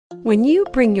When you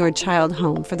bring your child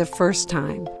home for the first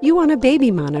time, you want a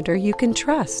baby monitor you can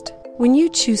trust. When you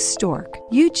choose Stork,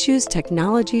 you choose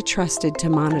technology trusted to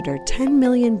monitor 10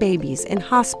 million babies in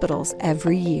hospitals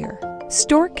every year.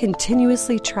 Stork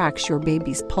continuously tracks your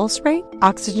baby's pulse rate,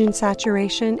 oxygen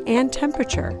saturation, and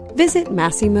temperature. Visit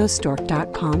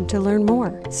MassimoStork.com to learn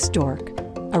more. Stork,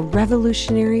 a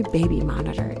revolutionary baby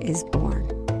monitor, is born.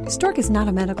 Stork is not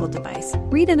a medical device.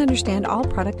 Read and understand all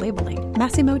product labeling.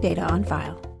 Massimo data on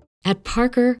file. At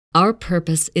Parker, our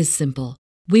purpose is simple.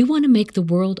 We want to make the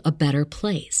world a better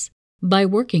place by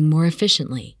working more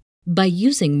efficiently, by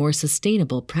using more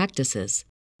sustainable practices,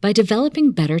 by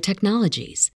developing better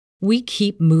technologies. We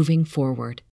keep moving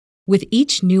forward. With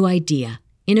each new idea,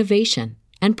 innovation,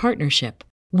 and partnership,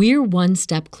 we're one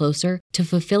step closer to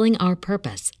fulfilling our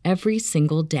purpose every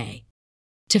single day.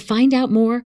 To find out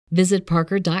more, visit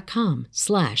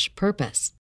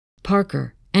parker.com/purpose.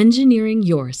 Parker, engineering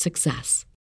your success.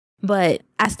 But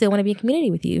I still want to be in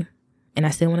community with you, and I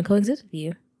still want to coexist with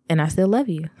you, and I still love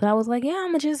you. So I was like, yeah,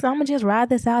 I'm gonna just ride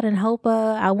this out and hope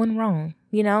I wasn't wrong,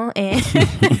 and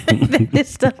this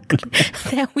stuff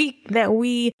that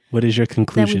we. What is your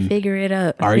conclusion? That we figure it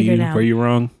out. Were you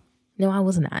wrong? No, I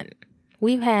was not.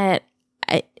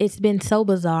 It's been so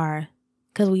bizarre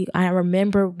because I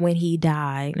remember when he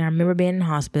died, and I remember being in the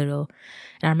hospital,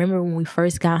 and I remember when we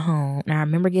first got home, and I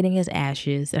remember getting his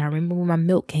ashes, and I remember when my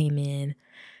milk came in.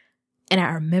 And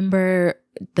I remember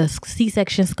the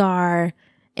C-section scar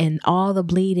and all the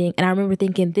bleeding. And I remember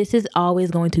thinking, this is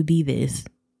always going to be this.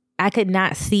 I could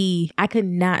not see. I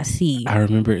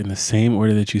remember in the same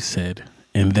order that you said.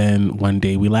 And then one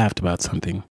day we laughed about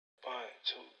something. 1,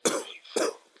 2, 3, 4. 1,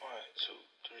 2,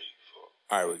 3,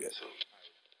 4. All right, we got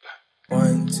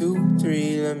 2. 1, 2,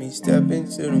 3, let me step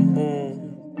into the moon.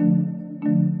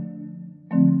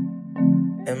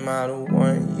 Am I the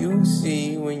one you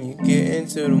see when you get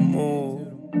into the mood?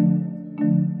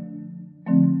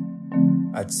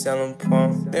 I tell them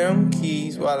pump them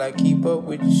keys while I keep up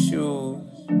with the shoes.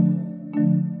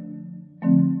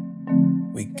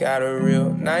 We got a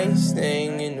real nice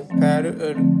thing in the pattern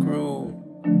of the groove.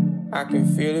 I can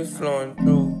feel it flowing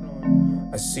through.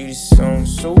 I see the song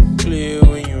so clear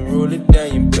when you roll it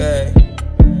down your back.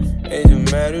 It's a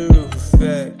matter of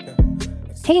fact.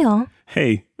 Hey y'all.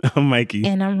 Hey, I'm Mikey.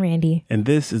 And I'm Randy. And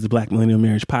this is the Black Millennial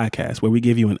Marriage Podcast, where we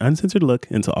give you an uncensored look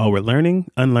into all we're learning,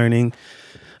 unlearning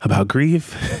about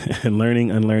grief, and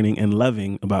learning, unlearning, and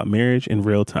loving about marriage in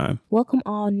real time. Welcome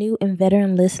all new and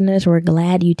veteran listeners. We're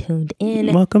glad you tuned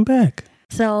in. Welcome back.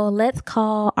 So let's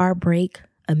call our break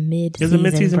a mid-season break. It's a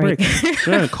mid-season break.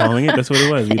 We're not calling it. That's what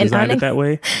it was. We designed it that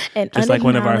way. Just like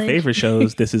one of our favorite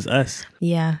shows, This Is Us.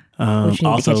 Yeah.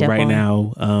 Also, right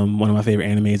now, one of my favorite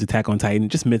anime is Attack on Titan.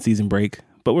 Just mid-season break.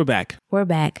 But we're back. We're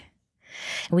back.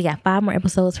 We got 5 more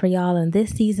episodes for y'all, and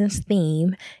this season's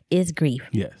theme is grief.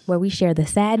 Yes. Where we share the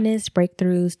sadness,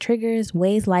 breakthroughs, triggers,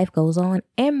 ways life goes on,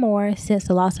 and more since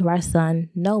the loss of our son,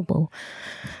 Noble.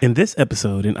 In this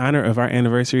episode, in honor of our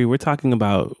anniversary, we're talking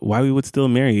about why we would still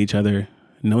marry each other,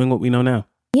 knowing what we know now.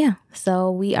 Yeah.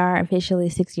 So we are officially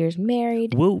 6 years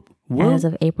married. Whoop. As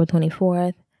of April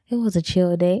 24th. It was a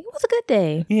chill day. It was a good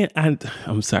day. Yeah,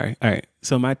 I'm sorry. All right.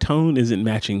 So my tone isn't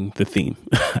matching the theme.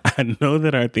 I know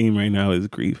that our theme right now is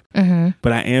grief. Mm-hmm.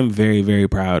 But I am very, very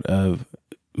proud of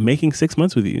making 6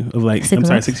 months with you.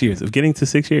 6 years. Of getting to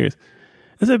 6 years.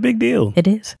 That's a big deal. It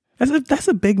is. That's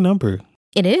a big number.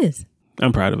 It is.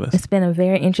 I'm proud of us. It's been a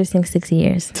very interesting 6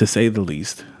 years. To say the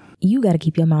least. You got to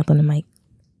keep your mouth on the mic.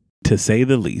 To say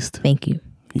the least. Thank you.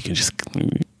 You can just...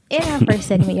 In our first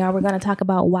segment, y'all, we're going to talk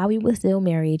about why we would still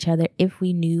marry each other if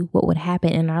we knew what would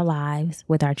happen in our lives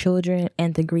with our children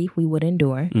and the grief we would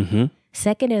endure. Mm-hmm.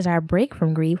 Second is our break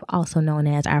from grief, also known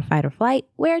as our fight or flight,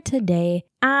 where today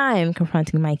I'm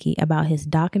confronting Mikey about his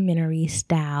documentary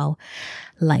style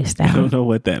lifestyle. I don't know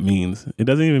what that means. It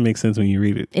doesn't even make sense when you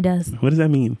read it. It does. What does that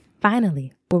mean?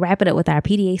 Finally, we'll wrap it up with our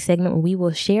PDA segment where we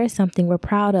will share something we're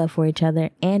proud of for each other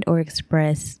and or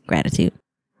express gratitude.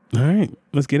 All right,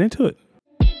 let's get into it.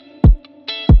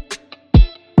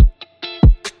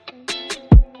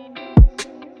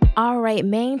 All right,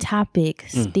 main topic,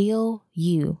 still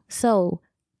you. So,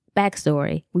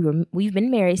 backstory, we've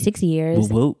been married 6 years,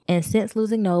 and since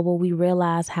losing Noble, we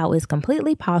realized how it's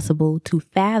completely possible to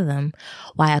fathom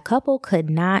why a couple could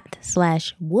not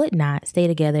 / would not stay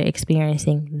together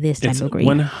experiencing this type of grief.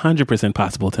 It's 100%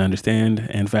 possible to understand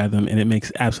and fathom, and it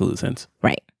makes absolute sense.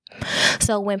 Right.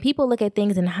 So when people look at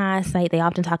things in hindsight, they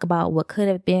often talk about what could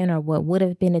have been or what would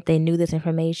have been if they knew this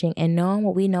information. And knowing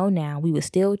what we know now, we would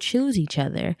still choose each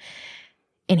other.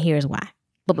 And here's why.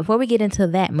 But before we get into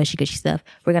that mushy gushy stuff,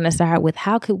 we're going to start with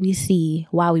how could we see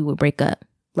why we would break up?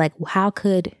 Like, how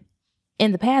could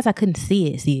in the past I couldn't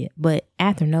see it, but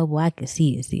after Noble I could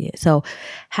see it. So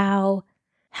how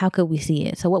could we see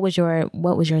it? So what was your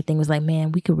thing? Was like,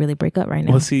 man, we could really break up right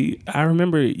now. Well, see, I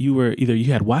remember you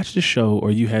had watched the show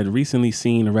or you had recently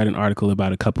seen or read an article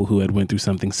about a couple who had went through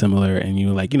something similar, and you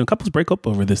were like, couples break up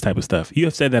over this type of stuff. You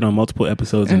have said that on multiple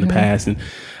episodes in the past, and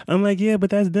I'm like, yeah, but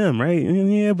that's them, right?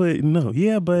 And yeah, but no,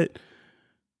 yeah, but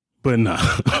no.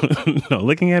 No,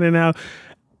 looking at it now,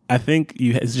 I think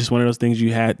it's just one of those things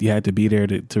you had to be there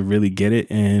to really get it.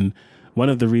 And one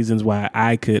of the reasons why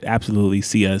I could absolutely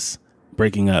see us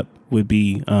breaking up would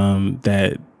be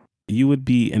that you would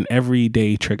be an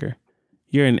everyday trigger.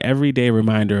 You're an everyday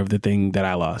reminder of the thing that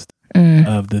I lost,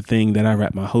 of the thing that I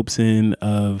wrapped my hopes in,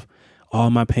 of all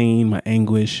my pain, my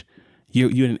anguish.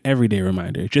 You're an everyday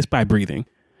reminder just by breathing.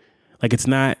 Like it's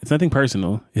nothing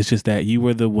personal. It's just that you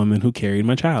were the woman who carried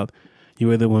my child. You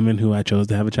were the woman who I chose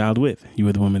to have a child with. You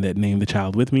were the woman that named the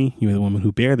child with me. You were the woman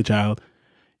who bare the child.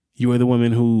 You were the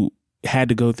woman who had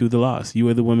to go through the loss. You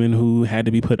were the woman who had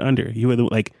to be put under. You were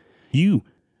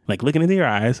looking into your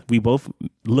eyes. We both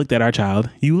looked at our child.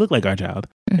 You look like our child,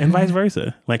 and vice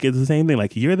versa. Like it's the same thing.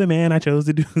 Like you're the man I chose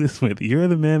to do this with. You're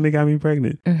the man that got me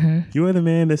pregnant. You are the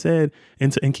man that said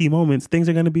in key moments things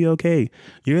are going to be okay.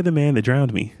 You're the man that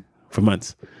drowned me for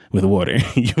months with water.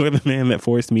 You're the man that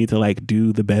forced me to like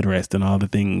do the bed rest and all the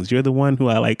things. You're the one who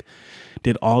I like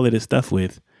did all of this stuff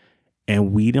with.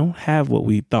 And we don't have what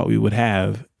we thought we would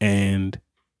have. And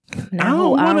now, I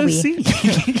don't want to see.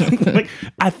 Like,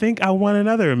 I think I want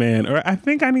another man, or I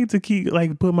think I need to keep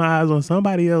like put my eyes on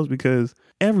somebody else, because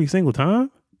every single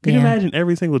time, can you imagine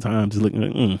every single time just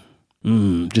looking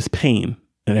like, just pain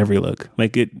at every look.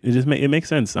 Like it makes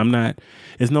sense.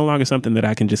 It's no longer something that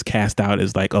I can just cast out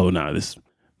as like, oh no, this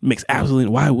makes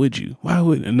absolutely, why would you?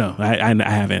 No, I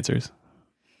have answers.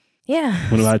 Yeah.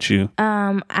 What about you?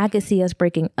 I could see us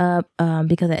breaking up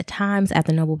because at times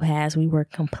after Noble passed, we were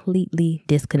completely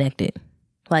disconnected.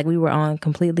 Like we were on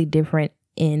completely different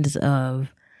ends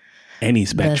of any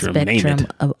spectrum, name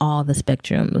it. Of all the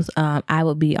spectrums. I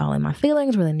would be all in my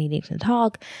feelings, really needing to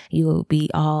talk. You would be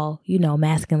all,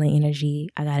 masculine energy.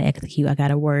 I got to execute. I got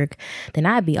to work. Then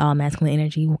I'd be all masculine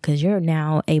energy because you're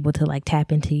now able to like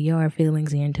tap into your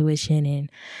feelings, your intuition.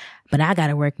 But I got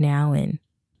to work now.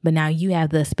 But now you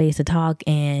have the space to talk.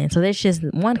 And so there's just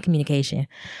one communication.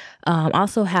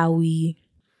 Also how we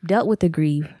dealt with the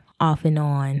grief off and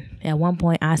on. At one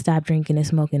point, I stopped drinking and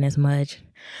smoking as much.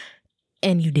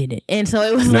 And you didn't. And so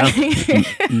it was no,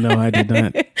 I did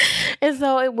not. And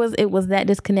so it was that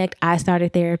disconnect. I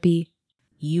started therapy.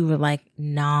 You were like,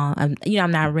 nah, I'm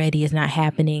not ready. It's not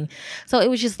happening. So it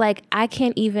was just like, I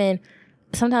can't even,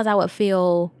 sometimes I would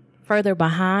feel further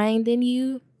behind than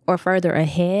you or further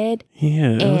ahead.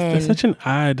 Yeah. That's such an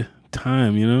odd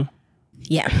time,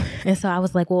 Yeah. And so I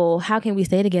was like, well, how can we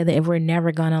stay together if we're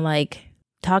never going to like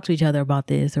talk to each other about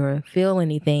this or feel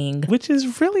anything? Which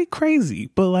is really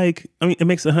crazy, but like, I mean, it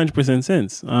makes 100%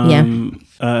 sense.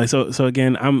 So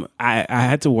again, I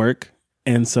had to work.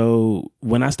 And so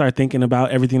when I start thinking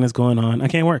about everything that's going on, I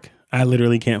can't work. I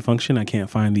literally can't function. I can't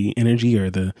find the energy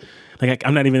or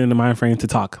I'm not even in the mind frame to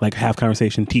talk, like have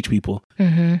conversation, teach people,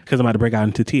 because I'm about to break out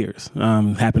into tears.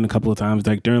 Happened a couple of times,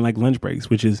 like during like lunch breaks,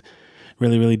 which is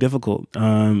really, really difficult.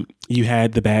 You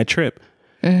had the bad trip.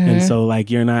 And so like,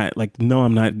 you're not like, no,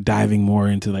 I'm not diving more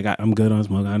into like, I'm good on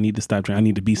smoke. I need to stop drinking. I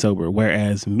need to be sober.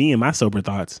 Whereas me and my sober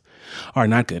thoughts are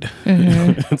not good.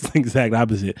 It's the exact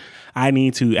opposite. I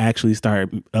need to actually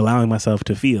start allowing myself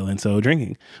to feel. And so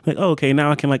drinking, like, oh, okay,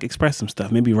 now I can like express some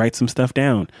stuff, maybe write some stuff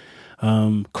down,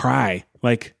 cry,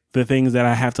 like the things that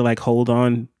I have to like hold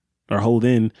on or hold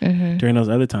in during those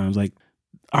other times. Like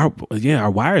our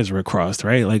wires were crossed,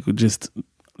 right? Like just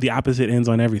the opposite ends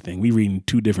on everything. We reading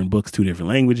 2 different books, 2 different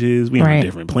languages. We on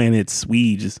different planets.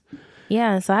 We just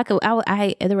so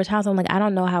there were times I'm like, I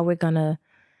don't know how we're gonna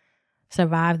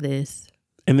survive this.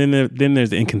 And then there's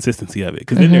the inconsistency of it,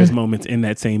 because then there's moments in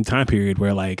that same time period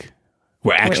where like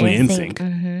we're actually in sync.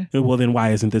 Well, then why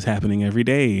isn't this happening every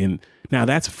day? And now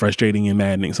that's frustrating and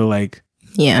maddening. So like,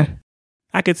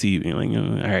 I could see you being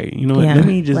like, all right, you know what? Let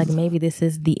me just like maybe this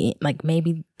is the end. Like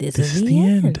maybe this is the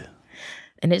end.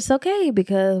 And it's okay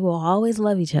because we'll always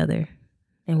love each other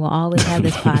and we'll always have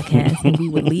this podcast and we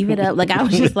would leave it up. Like I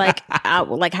was just like,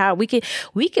 how we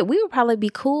would probably be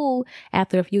cool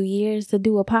after a few years to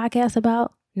do a podcast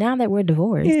about now that we're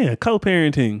divorced. Yeah.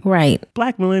 Co-parenting. Right.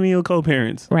 Black millennial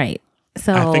co-parents. Right.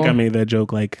 So I think I made that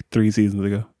joke like 3 seasons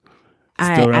ago.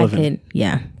 Still relevant.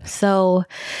 So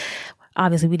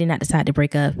obviously we did not decide to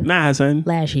break up. Nah, son.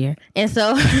 Last year. And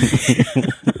so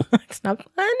it's not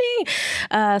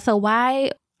funny. So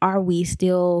why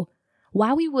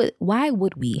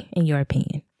would we, in your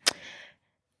opinion,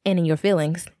 and in your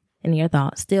feelings and in your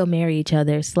thoughts, still marry each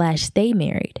other / stay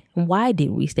married? Why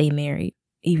did we stay married,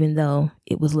 even though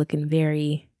it was looking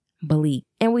very bleak?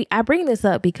 And I bring this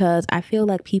up because I feel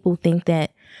like people think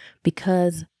that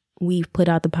because we've put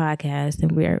out the podcast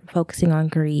and we're focusing on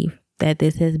grief, that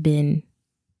this has been...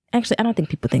 Actually, I don't think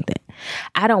people think that.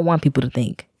 I don't want people to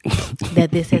think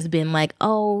that this has been like,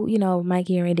 oh, you know,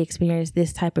 Mikey and Randy experienced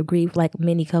this type of grief like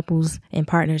many couples and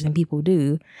partners and people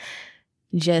do,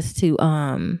 just to,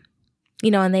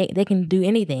 you know, and they can do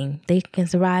anything. They can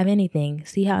survive anything.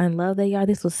 See how in love they are?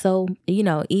 This was so, you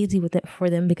know, easy with it for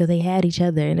them because they had each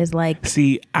other. And it's like...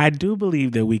 See, I do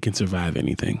believe that we can survive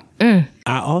anything.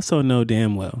 I also know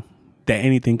damn well that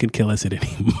anything could kill us at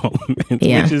any moment,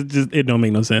 which is just, it don't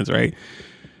make no sense, right?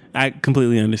 I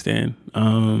completely understand.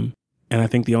 And I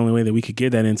think the only way that we could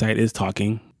get that insight is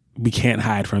talking. We can't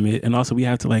hide from it. And also we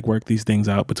have to like work these things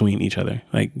out between each other.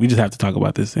 Like we just have to talk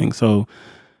about this thing. So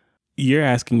you're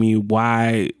asking me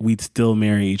why we'd still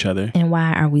marry each other. And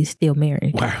why are we still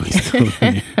married? Why are we still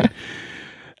married?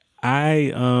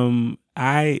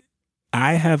 I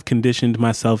have conditioned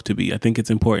myself to be. I think it's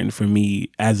important for me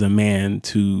as a man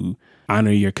to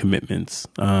honor your commitments.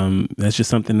 That's just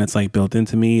something that's like built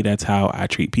into me. That's how I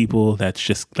treat people. That's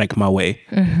just like my way.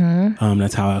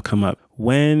 That's how I come up.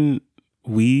 When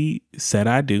we said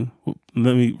I do,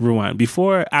 let me rewind.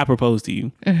 Before I proposed to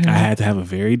you, I had to have a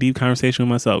very deep conversation with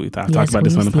myself. I've talked about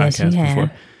this on the podcast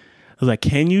before. I was like,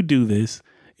 can you do this?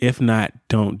 If not,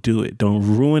 don't do it.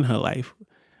 Don't ruin her life.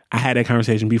 I had that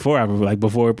conversation before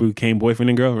before we became boyfriend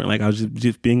and girlfriend. Like I was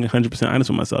just being 100% honest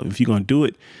with myself. If you're going to do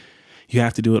it, you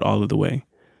have to do it all of the way.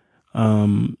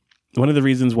 One of the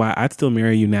reasons why I'd still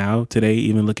marry you now, today,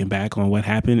 even looking back on what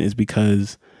happened, is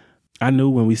because I knew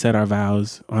when we said our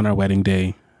vows on our wedding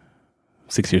day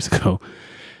 6 years ago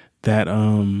that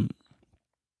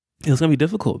it was going to be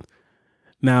difficult.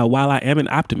 Now, while I am an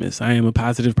optimist, I am a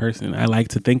positive person. I like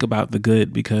to think about the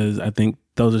good because I think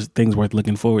those are things worth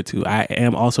looking forward to. I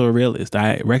am also a realist.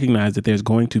 I recognize that there's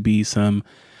going to be some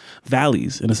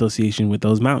valleys in association with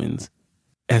those mountains.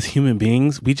 As human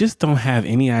beings, we just don't have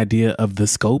any idea of the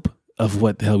scope of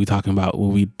what the hell we talking about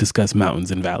when we discuss mountains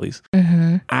and valleys.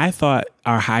 I thought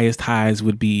our highest highs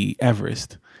would be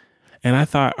Everest, and I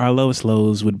thought our lowest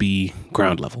lows would be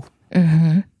ground level.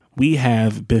 We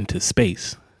have been to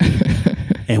space,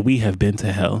 and we have been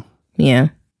to hell. Yeah,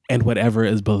 and whatever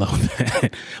is below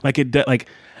that.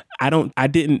 I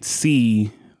didn't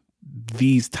see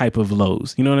these type of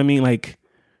lows. You know what I mean? Like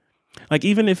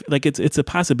even if like it's a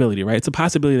possibility, right? It's a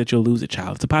possibility that you'll lose a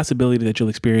child. It's a possibility that you'll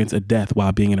experience a death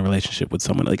while being in a relationship with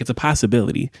someone. Like it's a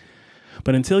possibility,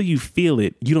 but until you feel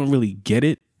it, you don't really get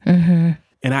it. And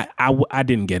I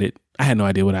didn't get it. I had no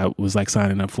idea what I was like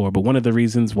signing up for. But one of the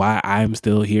reasons why I'm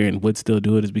still here and would still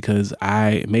do it is because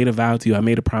I made a vow to you. I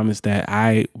made a promise that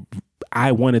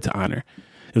I wanted to honor.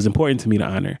 It was important to me to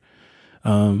honor.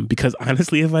 Because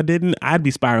honestly, if I didn't, I'd be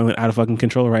spiraling out of fucking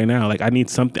control right now. Like I needed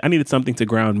something to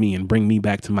ground me and bring me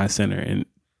back to my center. And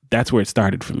that's where it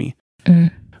started for me.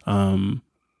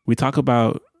 We talk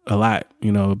about a lot,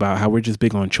 you know, about how we're just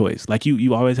big on choice. Like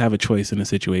you always have a choice in a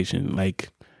situation, like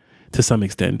to some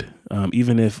extent,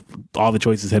 even if all the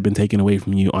choices had been taken away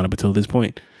from you on up until this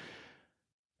point.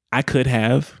 I could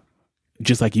have,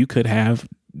 just like you could have,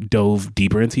 dove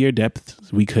deeper into your depths.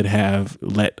 We could have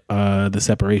let the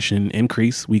separation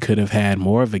increase. We could have had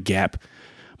more of a gap.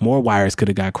 More wires could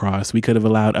have got crossed. We could have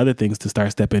allowed other things to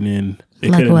start stepping in.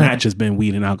 It could have not just been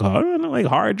weed and alcohol. I don't know, like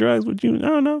hard drugs. I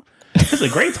don't know. It's a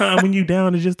great time when you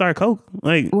down to just start coke.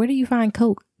 Like, where do you find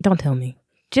coke? Don't tell me.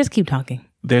 Just keep talking.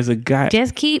 There's a guy.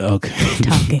 Just keep talking.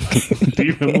 Do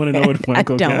you even want to know where to find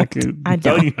coke? I can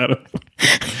tell you how to.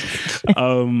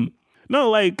 No,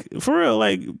 like for real,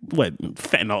 like what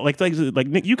fentanyl? Like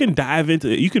Nick, you can dive into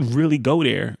it. You can really go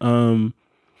there.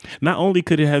 Not only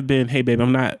could it have been, hey babe,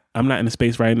 I'm not in a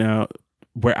space right now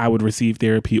where I would receive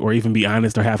therapy or even be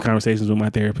honest or have conversations with my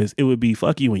therapist. It would be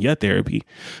fuck you and your therapy.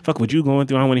 Fuck what you going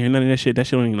through. I don't want to hear none of that shit. That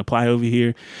shit don't even apply over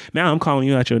here. Now I'm calling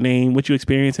you out your name, what you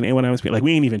experienced and what I was like.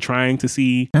 We ain't even trying to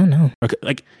see. Oh no.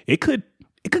 Like it could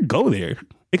go there.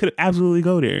 It could absolutely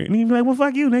go there. And you'd be like, well,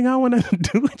 fuck you, nigga. I don't want to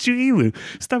do what you either.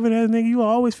 Stubborn ass nigga, you will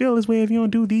always feel this way if you don't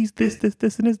do this,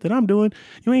 and this that I'm doing.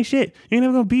 You ain't shit. You ain't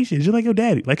never gonna be shit. Just like your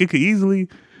daddy. Like it could easily.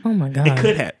 Oh my God. It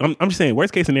could have. I'm just saying,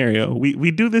 worst case scenario.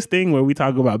 We do this thing where we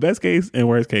talk about best case and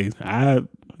worst case. The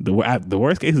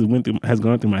worst case has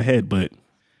gone through my head, but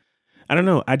I don't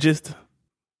know.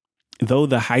 Though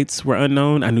the heights were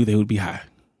unknown, I knew they would be high.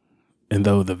 And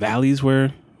though the valleys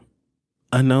were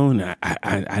unknown,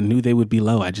 I knew they would be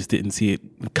low. I just didn't see it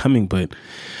coming, but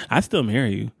I still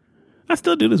marry you. I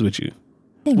still do this with you.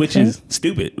 which is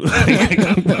stupid. but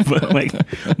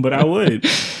I would.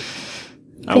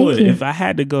 I would. You. If I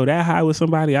had to go that high with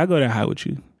somebody, I'd go that high with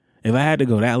you. If I had to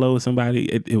go that low with somebody,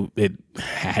 it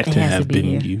had to have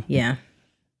been you. Yeah.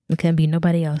 It couldn't be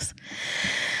nobody else.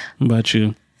 What about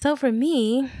you? So for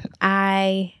me,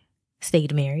 I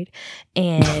stayed married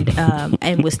and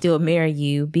and would still marry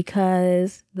you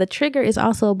because the trigger is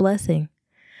also a blessing.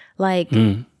 Like,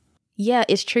 yeah,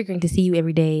 it's triggering to see you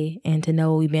every day and to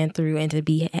know what we've been through and to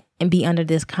be under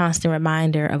this constant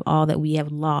reminder of all that we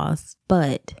have lost.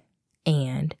 But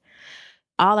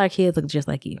all our kids look just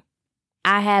like you.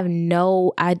 I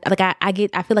feel like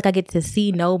I get to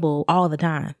see Noble all the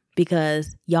time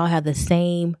because y'all have the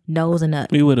same nose and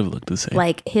up. We would have looked the same.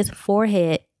 Like his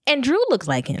forehead, and Drew looks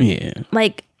like him. Yeah.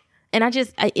 Like, and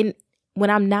when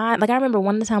I'm not, like, I remember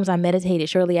one of the times I meditated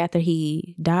shortly after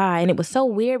he died, and it was so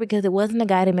weird because it wasn't a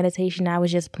guided meditation. I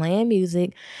was just playing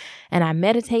music, and I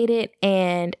meditated,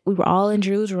 and we were all in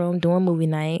Drew's room doing movie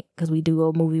night because we do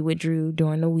a movie with Drew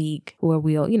during the week where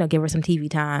we'll, give her some TV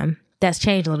time. That's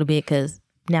changed a little bit because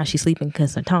now she's sleeping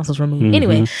because her tonsils removed. Mm-hmm.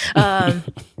 Anyway,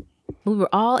 we were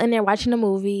all in there watching the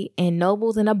movie, and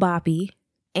Noble's in a boppy,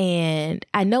 and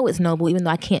I know it's Noble even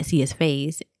though I can't see his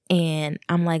face. And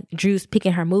I'm like, Drew's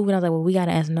picking her movie. And I was like, well, we got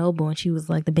to ask Noble. And she was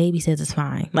like, the baby says it's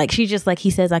fine. Like, she just like, he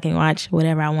says I can watch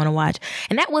whatever I want to watch.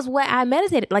 And that was what I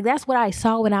meditated. Like, that's what I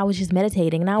saw when I was just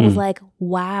meditating. And I was like,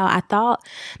 wow, I thought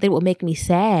that it would make me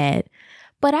sad.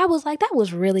 But I was like, that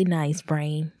was really nice,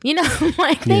 brain.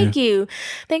 Like, thank you.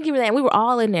 Thank you for that. And we were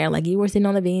all in there. Like, you were sitting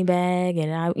on the beanbag.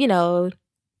 And I,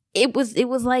 it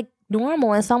was like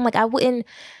normal. And so I'm like,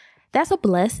 that's a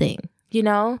blessing.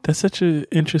 That's such an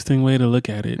interesting way to look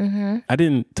at it. Mm-hmm. I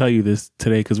didn't tell you this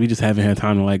today because we just haven't had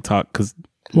time to like talk. Because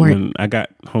when I got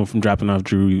home from dropping off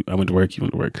Drew, I went to work. You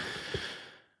went to work.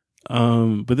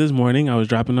 But this morning I was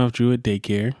dropping off Drew at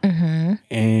daycare,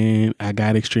 and I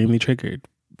got extremely triggered.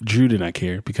 Drew did not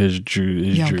care because Drew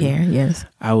is Drew. Care, yes.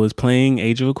 I was playing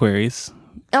Age of Aquarius.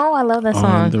 Oh, I love that song.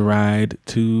 On the ride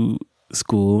to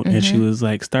school, and she was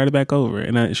like, "Start it back over,"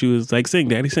 and she was like, "Sing,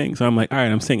 Daddy, sing." So I'm like, "All right,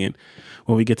 I'm singing."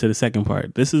 When we get to the second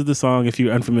part, this is the song, if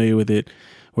you're unfamiliar with it,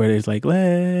 where it's like,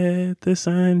 let the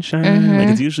sun shine. Like,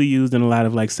 it's usually used in a lot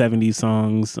of like 70s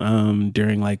songs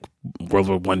during like World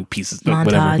War I pieces, montages,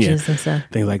 whatever, and stuff,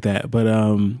 things like that. But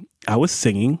I was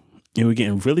singing, and we're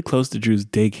getting really close to Drew's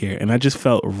daycare, and I just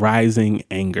felt rising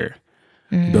anger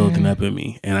building up in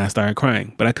me, and I started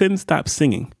crying, but I couldn't stop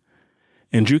singing.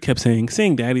 And Drew kept saying,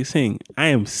 "Sing, Daddy, sing." I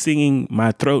am singing.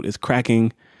 My throat is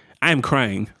cracking. I am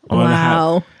crying on the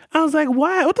house. I was like,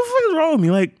 why? What the fuck is wrong with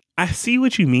me? Like, I see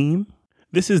what you mean.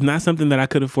 This is not something that I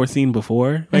could have foreseen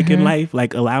before, like in life,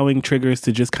 like allowing triggers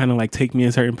to just kind of like take me in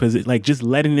a certain position, like just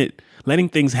letting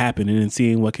things happen and then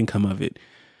seeing what can come of it.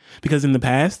 Because in the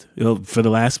past, for the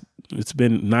last, it's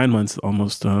been 9 months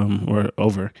almost, or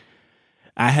over,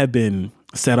 I have been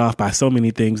set off by so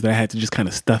many things that I had to just kind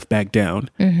of stuff back down.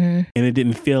 And it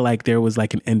didn't feel like there was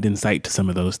like an end in sight to some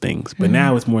of those things. But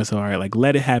now it's more so, all right, like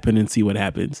let it happen and see what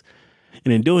happens.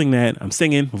 And in doing that, I'm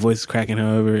singing, my voice is cracking,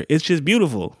 however, it's just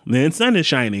beautiful. The sun is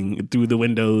shining through the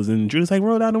windows, and Drew's like,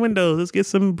 roll down the windows, let's get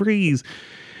some breeze.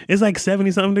 It's like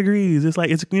 70-something degrees. It's like,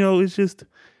 it's just,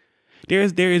 there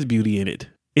is beauty in it.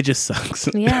 It just sucks.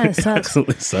 Yeah, it sucks. It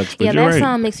absolutely sucks, but yeah, you're that right.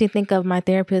 song makes me think of my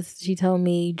therapist. She told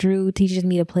me, Drew teaches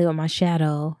me to play with my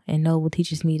shadow, and Noble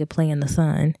teaches me to play in the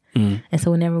sun. And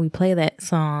so whenever we play that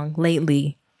song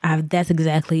lately, that's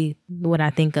exactly what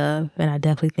I think of, and I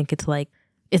definitely think it's like,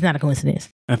 it's not a coincidence.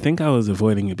 I think I was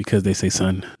avoiding it because they say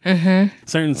sun.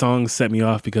 Certain songs set me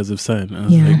off because of sun. I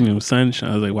was like, sunshine.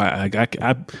 I was like, why? I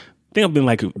think I've been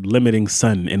like limiting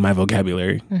sun in my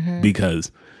vocabulary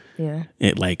because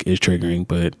it like is triggering,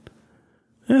 but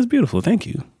that's beautiful. Thank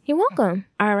you. You're welcome.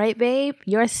 All right, babe.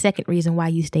 Your second reason why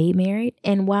you stayed married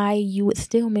and why you would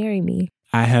still marry me.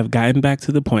 I have gotten back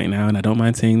to the point now, and I don't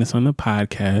mind saying this on the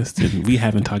podcast, and we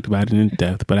haven't talked about it in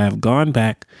depth, but I've gone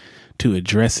back to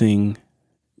addressing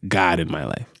God in my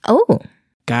life. Oh.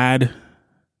 God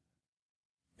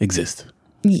exists.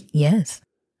 Yes.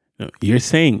 No, you're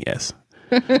saying yes.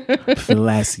 For the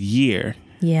last year.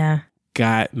 Yeah.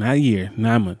 God, not a year,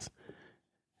 9 months.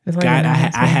 God,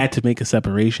 I had to make a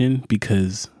separation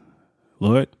because,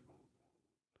 Lord,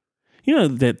 you know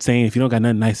that saying, if you don't got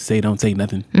nothing nice to say, don't say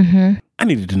nothing. I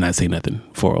needed to not say nothing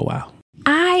for a while.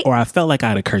 Or I felt like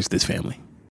I'd have cursed this family.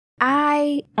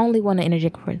 I only want to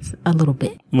interject for a little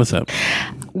bit. What's up?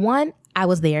 One, I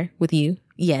was there with you.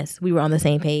 Yes, we were on the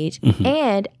same page.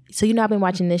 And so, I've been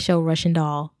watching this show, Russian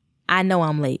Doll. I know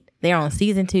I'm late. They're on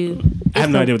season 2. I have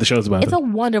no idea what the show's about. It's a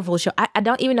wonderful show. I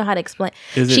don't even know how to explain.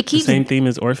 Is it the same theme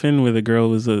as Orphan, where the girl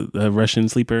was a Russian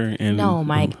sleeper? And no,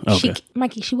 Mike. Okay.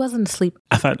 Mikey, she wasn't a sleeper.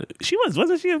 I thought she was.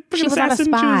 Wasn't she a She was not a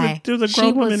assassin? spy. She was a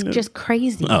grown woman. She was just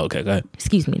crazy. Oh, okay. Go ahead.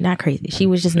 Excuse me, not crazy. She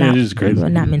was just not, crazy.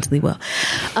 not mentally well.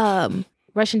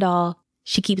 Russian doll.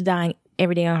 She keeps dying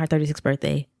every day on her 36th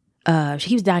birthday. She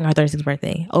keeps dying on her 36th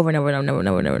birthday over and over and over and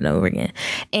over and over and over again.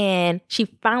 And she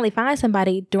finally finds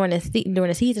somebody during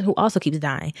the season who also keeps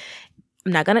dying.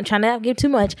 I'm not gonna try to give too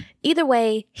much. Either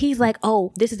way, he's like,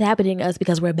 oh, this is happening to us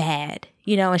because we're bad,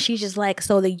 you know. And she's just like,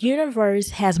 so the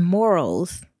universe has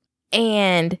morals,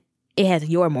 and it has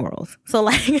your morals. So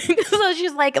like, so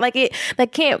she's like it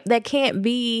that can't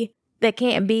be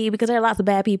because there are lots of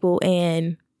bad people,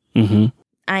 and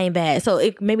I ain't bad. So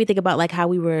it made me think about like how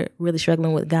we were really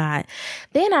struggling with God.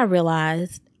 Then I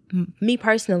realized, me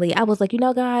personally, I was like, you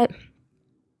know, God,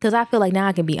 because I feel like now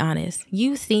I can be honest.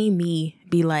 You see me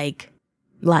be like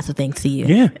lots of things to you.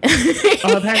 Yeah.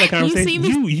 I've had that conversation. You see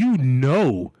me? You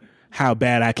know how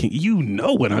bad I can. You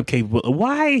know what I'm capable of.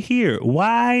 Why here?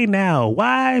 Why now?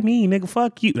 Why me, nigga?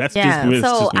 Fuck you. That's yeah. just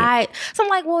So I'm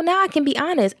like, well, now I can be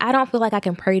honest. I don't feel like I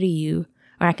can pray to you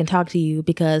or I can talk to you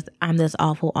because I'm this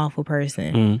awful, awful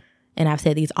person. And I've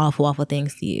said these awful, awful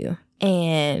things to you.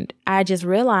 And I just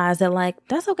realized that like,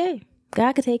 that's okay.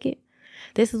 God could take it.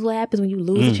 This is what happens when you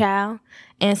lose a child.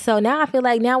 And so now I feel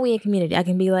like now we in community. I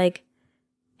can be like,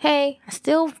 hey, I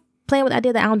still playing with the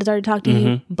idea that I don't deserve to talk to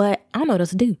you, but I don't know what else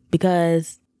to do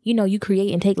because, you know, you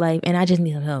create and take life and I just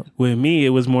need some help. With me, it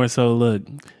was more so, look,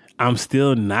 I'm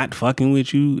still not fucking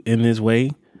with you in this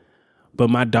way, but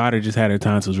my daughter just had her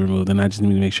tonsils removed and I just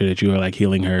need to make sure that you are like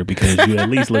healing her because you at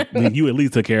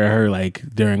least took care of her like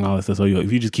during all this stuff. So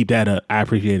if you just keep that up, I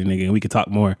appreciate it, nigga. And we could talk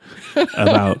more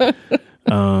about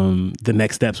the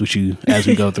next steps with you as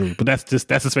we go through. But that's the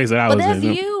space that I was in. But that's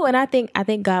you, and I think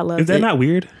God loves it. Is that not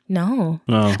weird? No.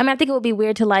 I mean, I think it would be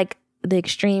weird to like the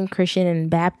extreme Christian and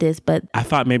Baptist, but I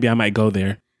thought maybe I might go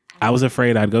there. I was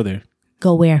afraid I'd go there.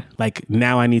 Go where? Like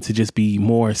now I need to just be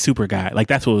more super guy. Like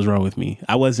that's what was wrong with me.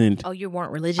 I wasn't. Oh, you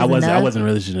weren't religious enough? I wasn't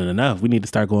religious enough. We need to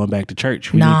start going back to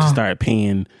church. We need to start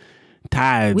paying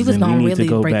tithes. We was and we need really to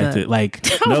go break back up. to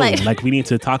like we need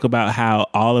to talk about how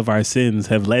all of our sins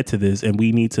have led to this and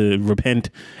we need to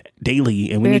repent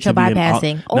daily and we need to spiritual be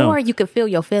bypassing. Or you could feel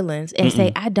your feelings and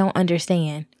say, I don't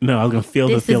understand. No, I was gonna feel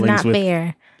this the feelings. This is not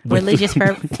fair. Religious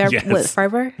Yes.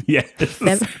 fervor? Yes.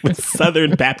 With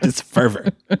Southern Baptist fervor.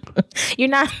 You're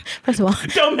not, first of all,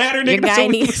 don't matter, nigga.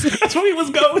 That's where we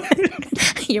was going.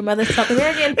 Your mother's South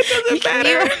American. It doesn't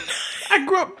matter. I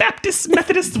grew up Baptist,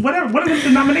 Methodist, whatever. What are the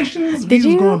denominations? Did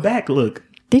you? Going back, look.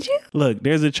 Did you? Look,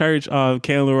 there's a church off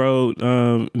Candler Road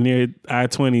near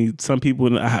I-20. Some people,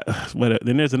 whatever.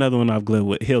 Then there's another one off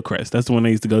Glenwood, Hillcrest. That's the one I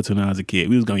used to go to when I was a kid.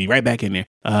 We was going to be right back in there.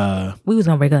 We was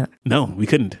going to break up. No, we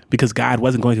couldn't because God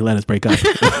wasn't going to let us break up.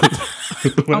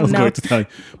 What I was going to tell you.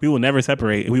 We will never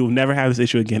separate and we will never have this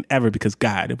issue again ever because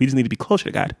God. We just need to be closer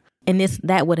to God. And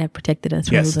that would have protected us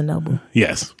from losing Noble.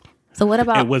 Yes. So what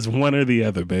about... It was one or the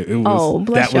other, babe. It was,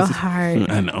 bless your heart.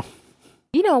 I know.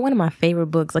 You know, one of my favorite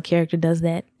books, a character does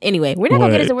that. Anyway, we're not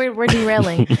going to get into we're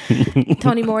derailing.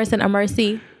 Toni Morrison, A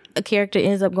Mercy, a character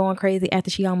ends up going crazy after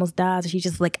she almost dies. And she's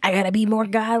just like, I got to be more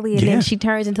godly. And then she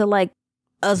turns into like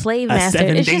a slave master.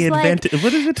 It's just like,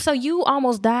 what is it? So you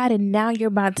almost died and now you're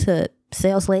about to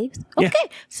sell slaves? Okay.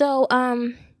 Yeah. So,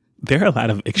 there are a lot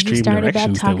of extreme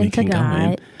directions that we can go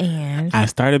in. And I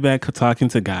started back talking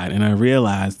to God and I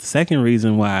realized the second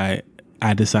reason why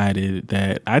I decided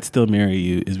that I'd still marry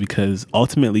you is because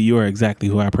ultimately you are exactly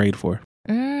who I prayed for.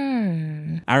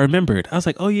 I remembered. I was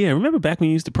like, oh yeah, remember back when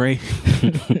you used to pray?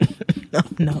 Oh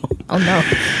no.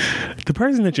 The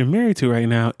person that you're married to right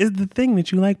now is the thing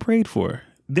that you like prayed for.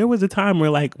 There was a time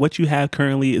where like what you have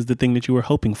currently is the thing that you were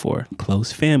hoping for.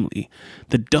 Close family,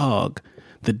 the dog,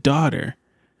 the daughter,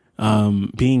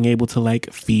 being able to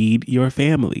like feed your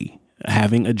family.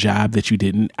 Having a job that you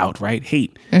didn't outright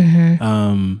hate,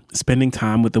 spending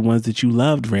time with the ones that you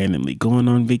loved randomly, going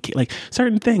on vacation, like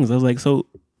certain things. I was like, so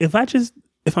if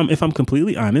I'm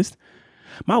completely honest,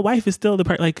 my wife is still the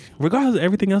part, like regardless of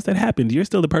everything else that happened, you're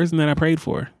still the person that I prayed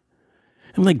for.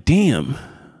 I'm like, damn.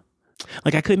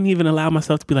 Like I couldn't even allow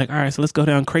myself to be like, all right, so let's go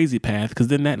down crazy path. Because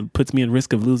then that puts me at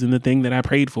risk of losing the thing that I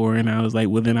prayed for. And I was like,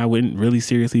 well, then I wouldn't really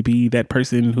seriously be that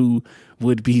person who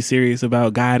would be serious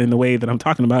about God in the way that I'm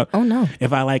talking about. Oh no.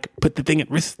 If I like put the thing at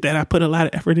risk that I put a lot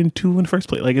of effort into in the first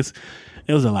place. Like it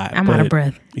was a lot. I'm out of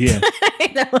breath. Yeah.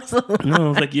 That was a lot. No, I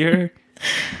was like,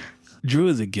 Drew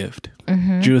is a gift.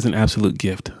 Drew is an absolute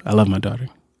gift. I love my daughter.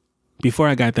 Before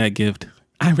I got that gift,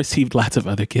 I received lots of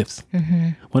other gifts.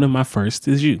 One of my first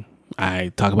is you.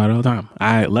 I talk about it all the time.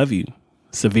 I love you.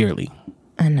 severely.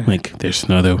 I know. Like, there's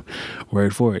no other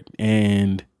word for it.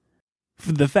 And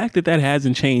the fact that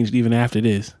hasn't changed even after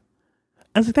this,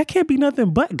 I was like, that can't be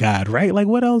nothing but God, right? Like,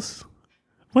 what else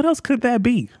could that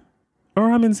be?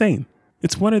 Or I'm insane.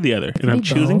 It's one or the other. And I'm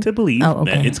choosing to believe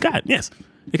that it's God. Yes.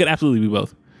 It could absolutely be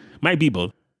both. Might be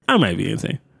both. I might be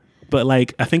insane. But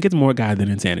like, I think it's more God than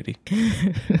insanity.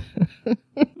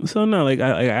 So no, like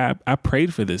I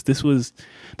prayed for this. This was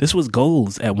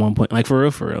goals at one point, like for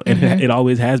real. And it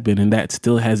always has been, and that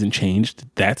still hasn't changed.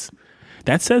 That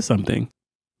says something.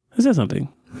 It says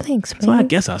something. Thanks, man. So I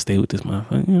guess I'll stay with this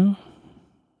motherfucker, you know.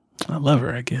 I love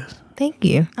her, I guess. Thank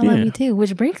you. I love you too.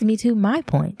 Which brings me to my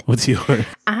point. What's yours?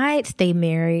 I'd stay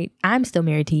married. I'm still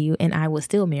married to you, and I will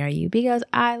still marry you because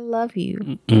I love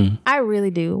you. I really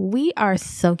do. We are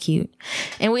so cute,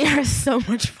 and we are so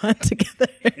much fun together.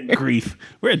 Grief.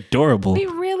 We're adorable. We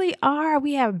really are.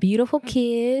 We have beautiful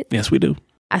kids. Yes, we do.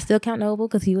 I still count Noble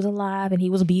because he was alive and he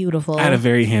was beautiful. I had a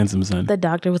very handsome son. The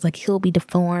doctor was like, he'll be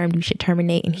deformed. You should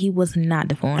terminate. And he was not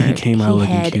deformed. He came out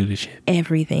looking cute as shit.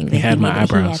 Everything. He had my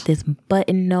eyebrows. He had this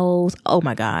button nose. Oh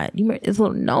my God. You remember his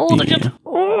little nose? Yeah.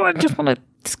 I just want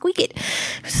to squeak it.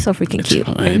 So freaking cute.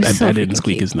 I didn't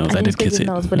squeak his nose. I did kiss it.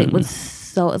 But it was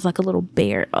it's like a little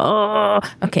bear. Oh,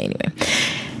 okay. Anyway.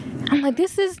 I'm like,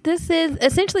 this is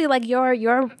essentially like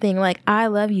your thing. Like, I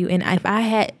love you. And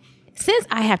since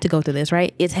I have to go through this,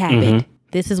 right? It's happened.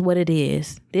 This is what it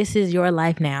is. This is your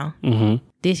life now.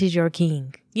 This is your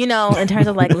king. You know, in terms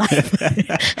of like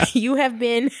life, you have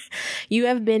been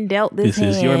dealt this hand.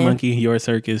 This is your monkey, your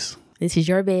circus. This is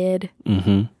your bed.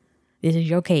 This is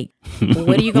your cake.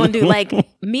 What are you going to do? Like,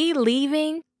 me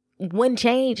leaving wouldn't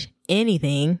change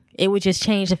anything. It would just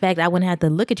change the fact I wouldn't have to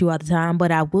look at you all the time,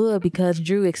 but I would, because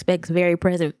Drew expects very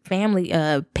present family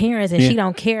parents, and she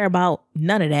don't care about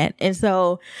none of that. And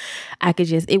so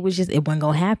it wasn't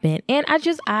gonna happen. And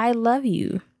I love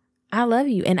you. I love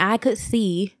you. And I could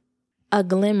see a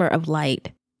glimmer of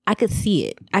light. I could see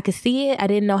it. I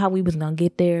didn't know how we was gonna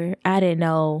get there. I didn't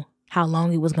know how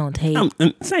long it was going to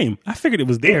take. Same. I figured it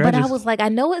was there. But I was like, I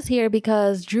know it's here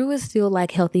because Drew is still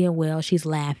like healthy and well. She's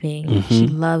laughing. She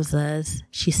loves us.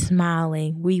 She's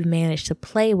smiling. We've managed to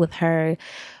play with her.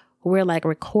 We're like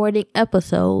recording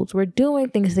episodes. We're doing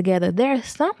things together. There's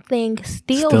something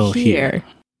still here,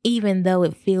 even though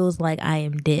it feels like I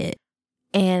am dead.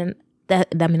 And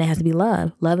that has to be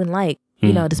love and light.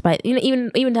 You know, despite,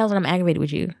 even times when I'm aggravated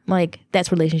with you, like,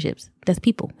 that's relationships. That's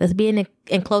people. That's being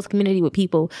in close community with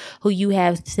people who you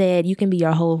have said you can be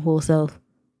your whole full self,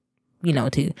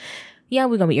 too. Yeah,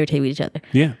 we're going to be irritated with each other.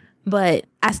 Yeah. But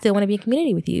I still want to be in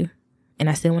community with you. And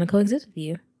I still want to coexist with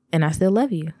you. And I still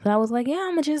love you. So I was like, yeah,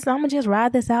 I'm gonna just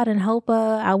ride this out and hope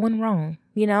I wasn't wrong,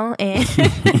 and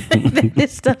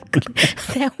this stuff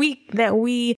that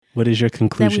we. What is your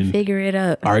conclusion? That we figure it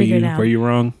out. Were you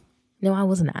wrong? No, I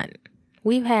was not.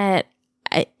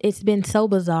 It's been so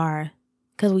bizarre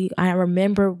because I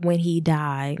remember when he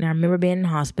died, and I remember being in the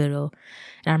hospital,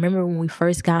 and I remember when we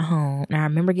first got home, and I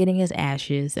remember getting his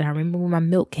ashes, and I remember when my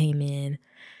milk came in,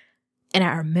 and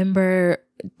I remember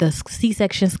the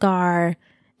C-section scar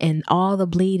and all the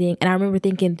bleeding, and I remember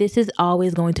thinking, this is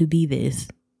always going to be this.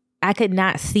 I could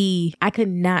not see. I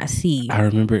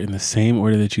remember in the same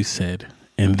order that you said.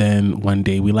 And then one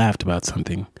day we laughed about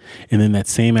something. And then that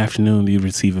same afternoon, you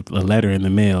receive a letter in the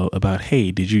mail about,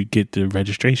 hey, did you get the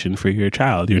registration for your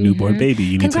child, your newborn baby?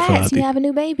 You need to fill out. You have a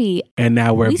new baby. And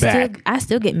now we're back. I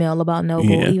still get mail about Noble,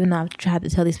 even though I've tried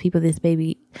to tell these people this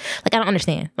baby. Like, I don't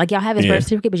understand. Like, y'all have his birth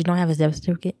certificate, but you don't have his death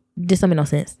certificate. Just don't make no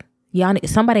sense.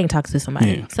 Somebody ain't talking to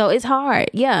somebody. Yeah. So it's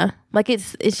hard. Yeah. Like,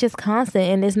 it's just constant,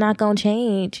 and it's not going to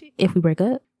change if we break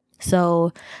up.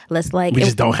 So let's we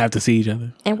just don't have to see each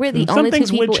other. And we're the only two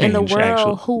people in the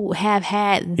world who have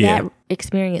had that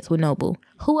experience with Noble.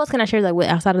 Who else can I share that with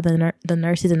outside of the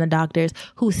nurses and the doctors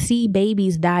who see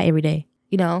babies die every day?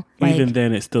 Even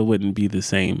then, it still wouldn't be the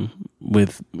same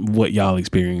with what y'all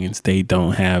experienced. They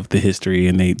don't have the history,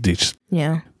 and they just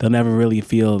they'll never really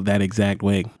feel that exact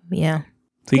way. Yeah.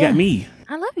 So you got me.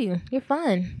 I love you. You're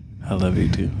fun. I love you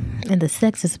too. And the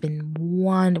sex has been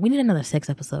we need another sex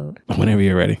episode. Whenever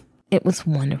you're ready. It was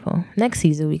wonderful. Next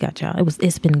season we got y'all.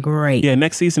 It's been great. Yeah,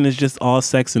 next season is just all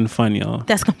sex and fun, y'all.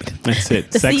 That's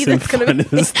it. Sex and fun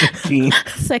is the theme.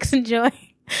 Sex and joy.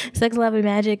 Sex, love, and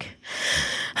magic.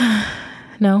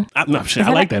 No. I'm sure.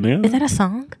 I like that, man. Is that a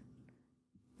song?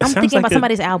 I'm thinking about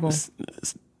somebody's album.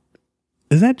 Is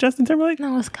that Justin Timberlake?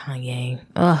 No, it's Kanye.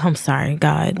 Oh, I'm sorry,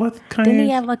 God. What Kanye? Didn't he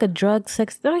have like a drug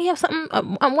sex? Don't he have something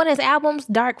on one of his albums?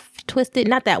 Dark Twisted?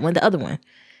 Not that one. The other one.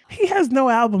 He has no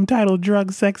album titled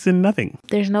Drug, Sex, and Nothing.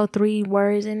 There's no 3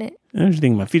 words in it? I'm just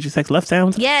thinking about Future Sex Left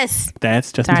Sounds. Yes.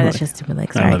 That's Justin Timberlake. That's Justin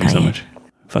Timberlake. Sorry, I love you so much.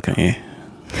 Fucking yeah.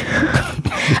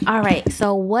 All right.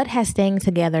 So what has staying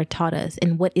together taught us,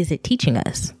 and what is it teaching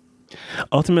us?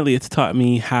 Ultimately, it's taught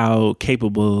me how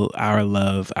capable our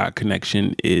love, our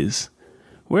connection is.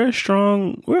 We're a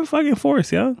fucking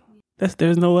force, yo.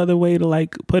 There's no other way to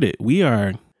like put it. We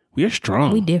are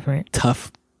strong. We different.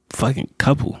 Tough fucking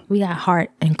couple. We got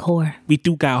heart and core. We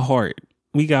do got heart.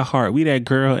 We got heart. We that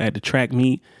girl at the track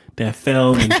meet that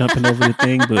fell and jumping over the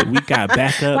thing, but we got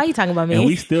back up. Why are you talking about me? And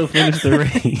we still finished the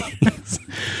race.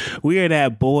 We are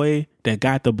that boy that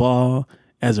got the ball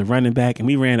as a running back, and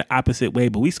we ran the opposite way,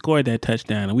 but we scored that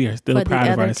touchdown, and we are still proud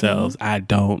of ourselves. Team? I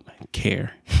don't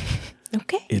care.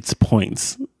 Okay. It's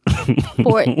points.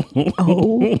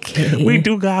 Okay. We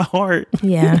do got heart.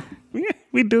 Yeah.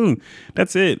 We do.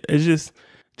 That's it. It's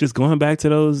just going back to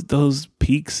those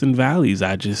peaks and valleys.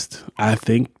 I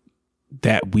think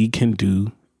that we can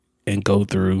do and go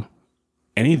through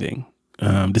anything.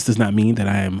 This does not mean that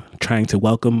I am trying to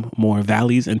welcome more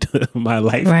valleys into my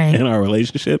life and our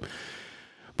relationship.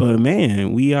 But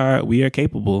man, we are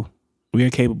capable. We are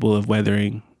capable of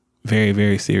weathering very,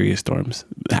 very serious storms.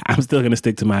 I'm still going to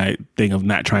stick to my thing of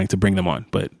not trying to bring them on,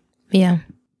 but yeah.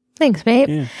 Thanks, babe.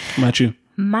 Yeah. How about you?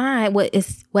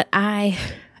 What I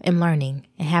am learning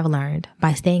and have learned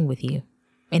by staying with you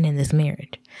and in this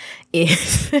marriage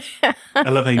is I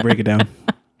love how you break it down.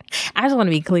 I just want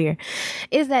to be clear,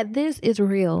 is that this is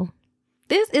real.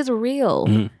 This is real.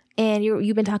 Mm-hmm. And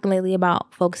you've been talking lately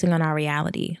about focusing on our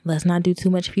reality. Let's not do too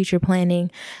much future planning.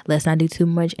 Let's not do too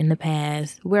much in the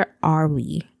past. Where are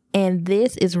we? And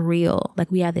this is real.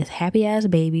 Like, we have this happy ass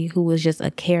baby who was just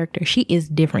a character. She is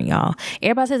different, y'all.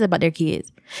 Everybody says about their kids,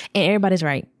 and everybody's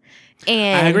right.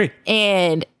 And I agree.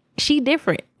 And she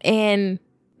different. And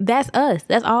that's us.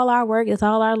 That's all our work. That's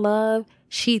all our love.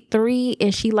 She 3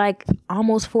 and she like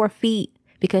almost 4 feet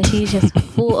because she's just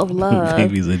full of love.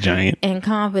 Baby's a giant. And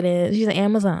confidence. She's an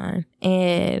Amazon.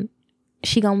 And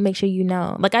she gonna make sure you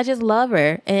know. Like, I just love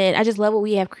her. And I just love what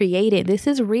we have created. This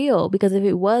is real, because if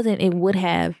it wasn't, it would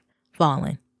have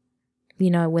fallen. You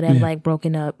know, it would have like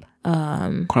broken up.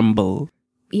 Crumble.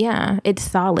 Yeah, it's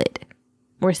solid.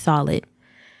 We're solid.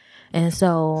 And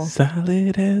so.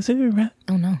 Solid as a rock.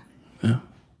 Oh no. Yeah.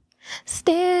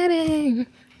 Steady.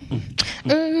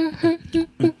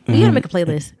 Mm-hmm. You gotta make a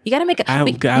playlist. You gotta make a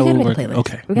playlist.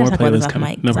 Okay. We gotta talk about this off coming.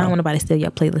 mic, because I don't want nobody to steal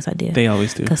your playlist idea. They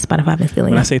always do. Because Spotify been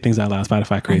stealing. When I say things out loud,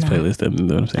 Spotify creates playlists. You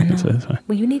know what I'm saying? So that's fine.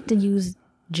 Well, you need to use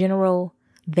general,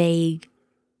 vague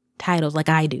titles like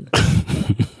I do.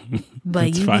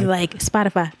 But you be like,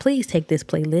 Spotify, please take this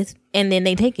playlist, and then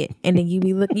they take it, and then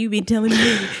you be telling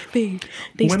me, babe,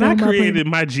 they when I created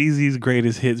my Jeezy's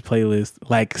Greatest Hits playlist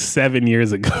like 7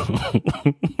 years ago,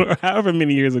 or however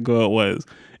many years ago it was,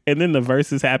 and then the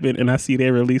verses happened, and I see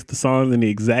they released the songs in the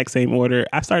exact same order,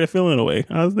 I started feeling away.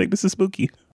 I was like, this is spooky.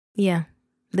 Yeah.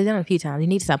 They've done it a few times. You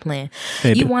need to stop playing.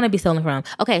 You want to be stolen from.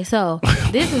 Okay, so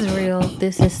this is real.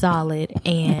 This is solid,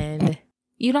 and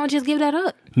you don't just give that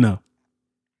up. No.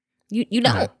 You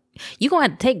don't. You're going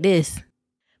to have to take this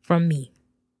from me.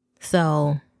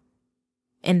 So,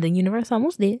 and the universe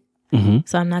almost did. Mm-hmm.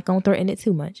 So I'm not going to threaten it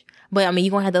too much. But I mean,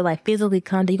 you're going to have to like physically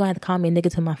you're going to have to call me a nigga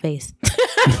to my face.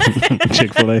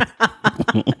 Chick-fil-A.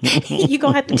 You're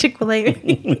going to have to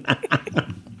Chick-fil-A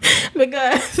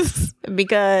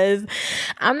because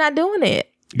I'm not doing it.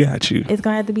 Got you. It's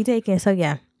going to have to be taken. So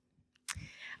yeah.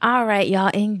 All right,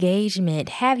 y'all. Engagement.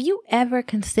 Have you ever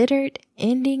considered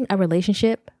ending a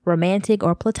relationship, romantic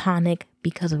or platonic,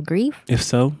 because of grief? If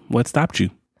so, what stopped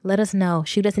you? Let us know.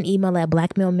 Shoot us an email at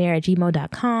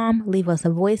blackmailmare@gmail.com. Leave us a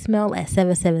voicemail at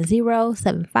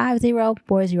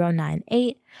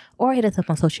 770-750-4098, or hit us up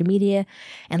on social media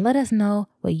and let us know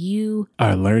what you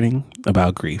are learning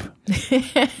about grief.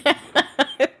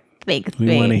 Thanks,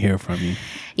 we want to hear from you.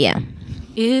 Yeah.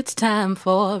 It's time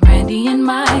for Randy and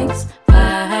Mike's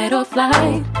Fight or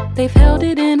Flight. They've held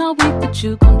it in all week, but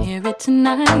you gon' hear it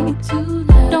tonight.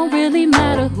 Don't really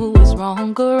matter who is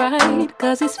wrong or right,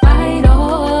 'cause it's fight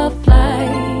or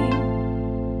flight.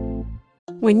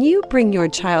 When you bring your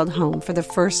child home for the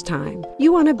first time,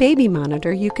 you want a baby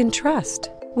monitor you can trust.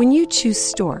 When you choose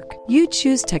Stork, you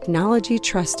choose technology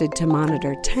trusted to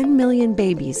monitor 10 million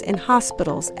babies in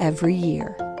hospitals every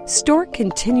year. Stork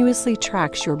continuously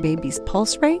tracks your baby's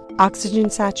pulse rate, oxygen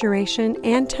saturation,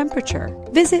 and temperature.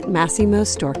 Visit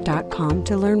MassimoStork.com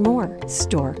to learn more.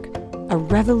 Stork, a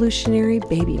revolutionary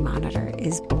baby monitor,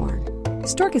 is born.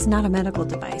 Stork is not a medical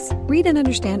device. Read and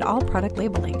understand all product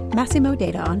labeling. Massimo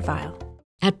data on file.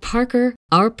 At Parker,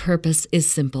 our purpose is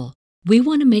simple. We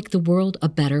want to make the world a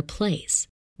better place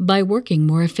by working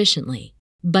more efficiently,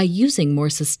 by using more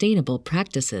sustainable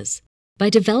practices, by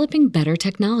developing better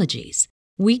technologies.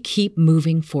 We keep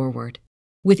moving forward.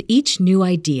 With each new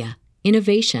idea,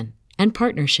 innovation, and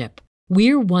partnership,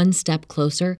 we're one step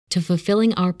closer to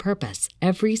fulfilling our purpose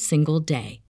every single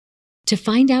day. To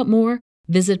find out more,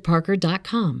 visit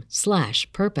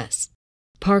parker.com/purpose.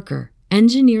 Parker,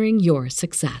 engineering your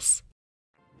success.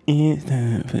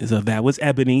 So that was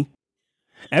Ebony.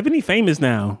 Ebony famous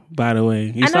now, by the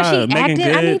way. You I know saw she Megan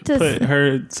acted. Good put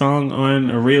her song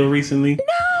on a reel recently. No.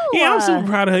 Yeah, I'm super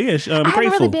proud of her. Yeah, I'm I haven't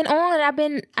grateful. really been on. I've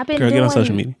been Girl, doing, get on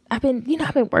social media. I've been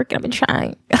working. I've been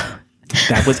trying.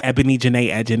 That was Ebony Janae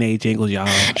at Janae Jingles, y'all.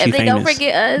 She Ebony, famous. don't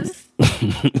forget us.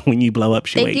 When you blow up,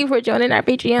 she Thank wait. you for joining our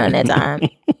Patreon that time.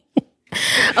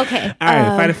 Okay. All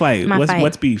right, Fight or Flight.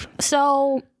 What's beef?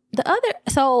 So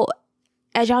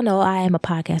as y'all know, I am a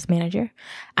podcast manager.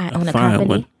 I own a fine company.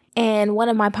 one. And one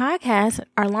of my podcasts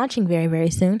are launching very, very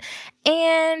soon.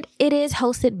 And it is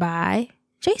hosted by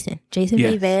Jason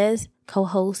Yes. Vivez,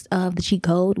 co-host of The Cheat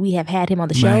Code. We have had him on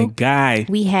the show. My guy.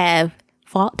 We have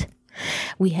fought.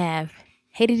 We have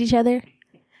hated each other.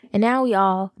 And now we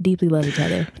all deeply love each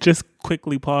other. Just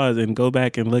quickly pause and go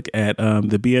back and look at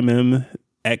the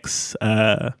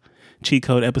BMMX cheat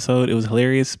code episode. It was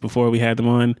hilarious before we had them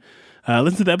on.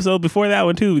 Listen to the episode before that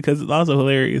one too, because it's also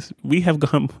hilarious. We have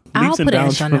gone I'll leaps and put it in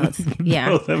bounds show from notes. Yeah.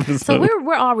 those episodes. So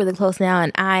we're all really close now,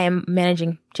 and I am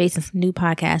managing Jason's new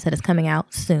podcast that is coming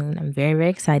out soon. I'm very, very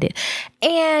excited.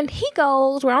 And he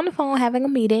goes, we're on the phone having a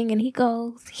meeting, and he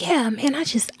goes, yeah, man, I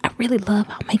really love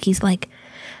how Mikey's like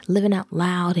living out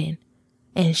loud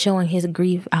and showing his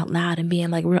grief out loud and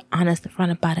being like real honest in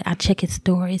front about it. I check his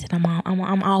stories, and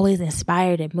I'm always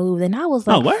inspired and moved. And I was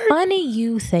like, funny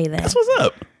you say that. That's what's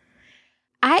up.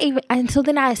 So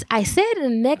then I said in the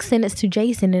next sentence to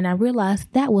Jason, and I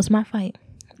realized that was my fight.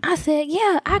 I said,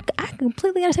 yeah, I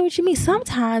completely understand what you mean.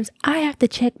 Sometimes I have to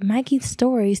check Mikey's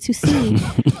stories to see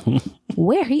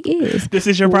where he is. This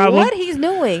is your problem? What he's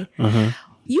doing. Uh-huh.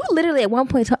 You literally at one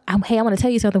point, hey, I want to tell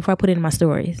you something before I put it in my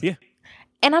stories. Yeah.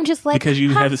 And I'm just like, because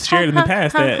you have shared in the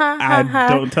past that I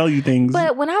don't tell you things.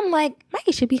 But when I'm like,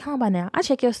 Mikey should be home by now. I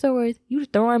check your stories. You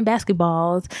throwing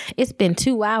basketballs. It's been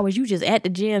 2 hours. You just at the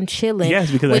gym chilling. Yes,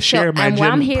 because I share my gym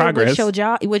I'm here progress.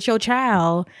 with your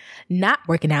child not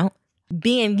working out,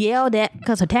 being yelled at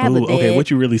because her tablet dead. Okay,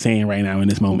 what you really saying right now in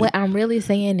this moment? What I'm really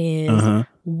saying is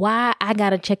why I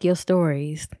gotta check your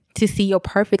stories to see your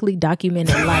perfectly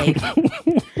documented life.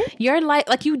 Your life,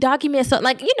 like you document something,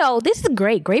 like, you know, this is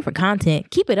great for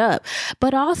content. Keep it up.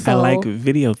 But also, I like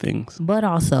video things. But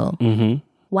also,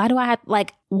 why do I have,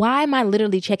 like, why am I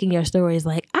literally checking your stories?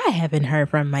 Like, I haven't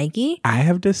heard from Mikey. I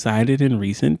have decided in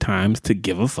recent times to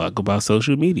give a fuck about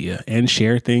social media and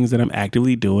share things that I'm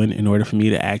actively doing in order for me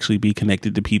to actually be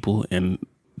connected to people in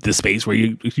the space where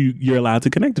you're allowed to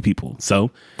connect to people.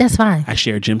 So that's fine. I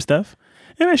share gym stuff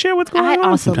and I share what's going on. I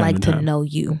also like to know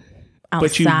you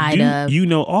outside but you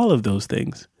know all of those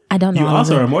things. I don't know. You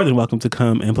also are more than welcome to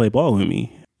come and play ball with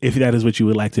me if that is what you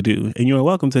would like to do. And you are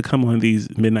welcome to come on these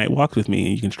midnight walks with me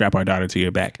and you can strap our daughter to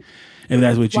your back. If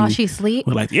that's what while she sleep,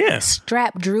 would like, yeah.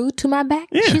 Strap Drew to my back.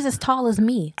 Yeah. She's as tall as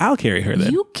me. I'll carry her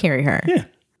then. You carry her. Yeah.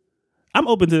 I'm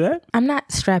open to that. I'm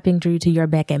not strapping Drew to your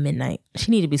back at midnight.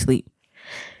 She need to be asleep.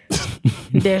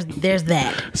 There's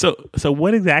that. So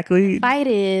what exactly fight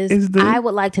is I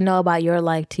would like to know about your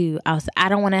life too. I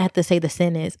don't want to have to say the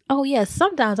sentence, oh yes,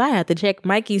 sometimes I have to check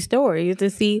Mikey's stories to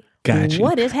see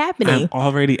what is happening. I'm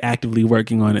already actively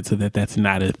working on it so that that's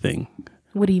not a thing.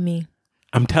 What do you mean?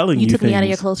 I'm telling you took things. me out of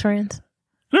your close friends?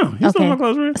 No, you're still my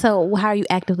close friend. So how are you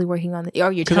actively working on it?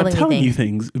 Or you're telling me I'm telling you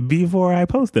things before I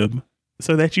post them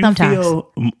so that you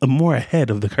feel more ahead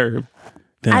of the curve.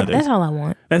 That's all I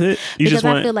want. That's it. Because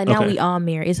I feel like now we all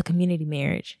marry. It's a community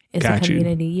marriage. It's a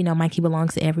community. You know, Mikey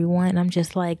belongs to everyone. And I'm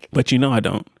just like. But you know I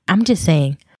don't. I'm just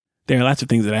saying. There are lots of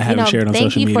things that I haven't shared on social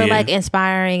media. Thank you for like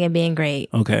inspiring and being great.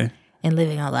 Okay. And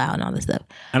living out loud and all this stuff.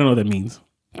 I don't know what that means.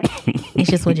 It's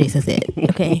just what Jason said.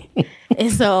 Okay.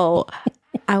 And so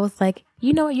I was like,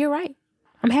 you know what? You're right.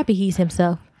 I'm happy he's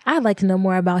himself. I'd like to know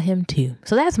more about him too.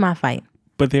 So that's my fight.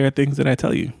 But there are things that I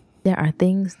tell you. There are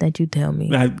things that you tell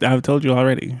me. I've told you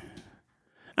already.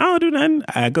 I don't do nothing.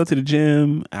 I go to the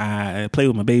gym. I play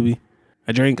with my baby.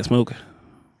 I drink. I smoke.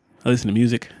 I listen to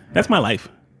music. That's my life.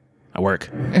 I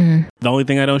work. Mm-hmm. The only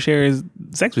thing I don't share is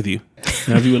sex with you.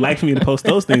 Now, if you would like me to post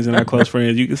those things in our close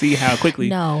friends, you can see how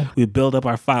quickly we build up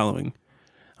our following.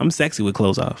 I'm sexy with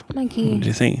clothes off. Mikey. I'm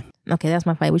just saying. Okay, that's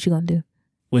my fight. What you gonna do?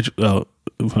 You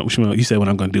said what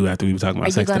I'm gonna do after we were talking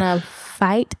about sex. Are you gonna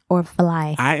fight or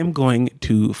fly? I am going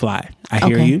to fly. I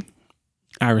hear you.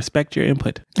 I respect your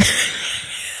input.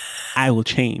 I will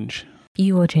change.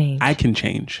 You will change. I can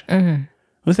change. Mm-hmm.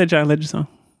 What's that John Legend song?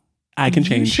 I can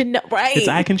change. You should know, right? It's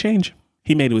I can change.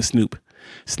 He made it with Snoop.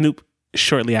 Snoop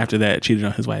shortly after that cheated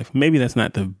on his wife. Maybe that's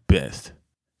not the best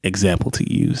example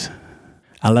to use.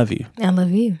 I love you. I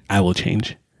love you. I will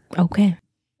change. Okay.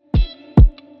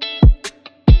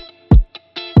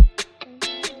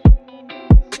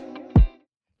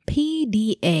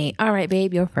 PDA. All right,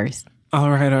 babe, you're first. All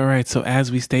right. So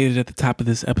as we stated at the top of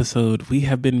this episode, we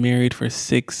have been married for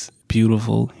 6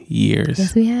 beautiful years.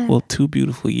 Yes, we have. Well, 2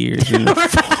 beautiful years. And 4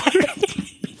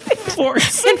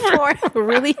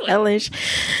 really hellish,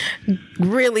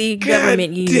 really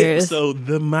government years. So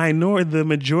the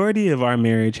majority of our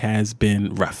marriage has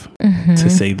been rough, to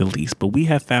say the least. But we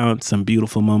have found some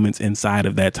beautiful moments inside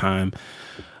of that time.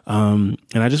 And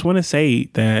I just want to say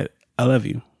that I love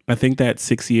you. I think that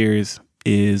 6 years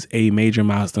is a major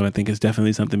milestone. I think it's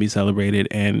definitely something to be celebrated.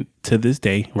 And to this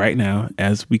day, right now,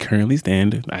 as we currently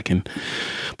stand, I can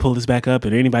pull this back up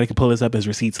and anybody can pull this up as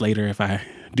receipts later if I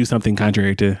do something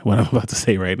contrary to what I'm about to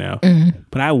say right now.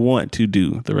 But I want to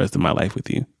do the rest of my life with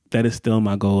you. That is still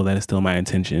my goal. That is still my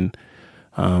intention.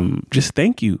 Just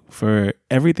thank you for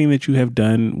everything that you have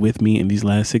done with me in these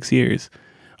last 6 years.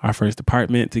 Our first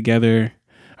apartment together,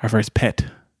 our first pet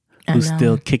who's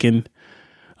still kicking.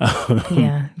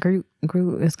 Yeah, Groot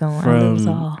is going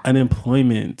from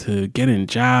unemployment to getting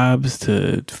jobs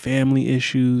to family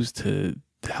issues to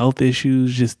health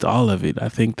issues, just all of it. I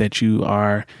think that you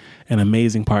are an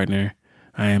amazing partner.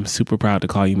 I am super proud to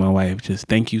call you my wife. Just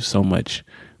thank you so much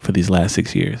for these last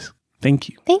 6 years. Thank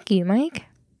you. Thank you, Mike.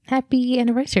 Happy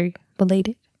anniversary,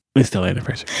 belated. It's still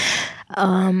anniversary.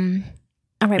 All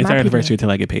right, it's our anniversary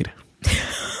until I get paid.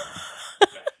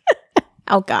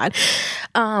 Oh God.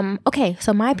 Okay,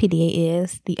 so my PDA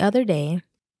is the other day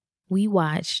we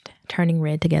watched Turning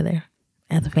Red together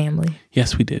as a family.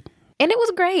 Yes, we did. And it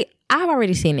was great. I've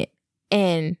already seen it.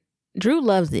 And Drew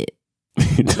loves it.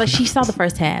 But she saw the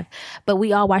first half. But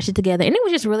we all watched it together. And it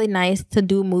was just really nice to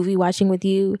do movie watching with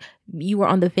you. You were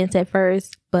on the fence at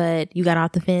first, but you got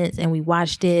off the fence and we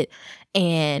watched it.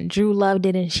 And Drew loved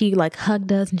it. And she like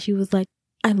hugged us and she was like,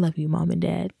 I love you, Mom and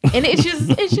Dad. And it's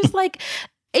just like,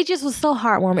 it just was so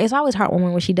heartwarming. It's always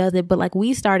heartwarming when she does it. But like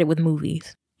we started with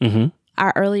movies. Mm-hmm.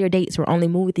 Our earlier dates were only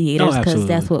movie theaters because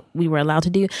that's what we were allowed to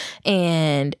do,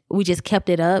 and we just kept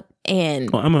it up. And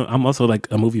I'm also like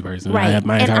a movie person, right? I have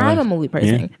my and I'm life. A movie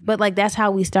person, yeah. But like that's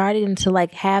how we started, and to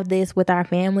like have this with our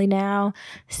family now,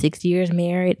 6 years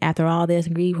married after all this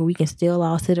grief, where we can still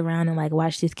all sit around and like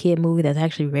watch this kid movie that's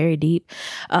actually very deep.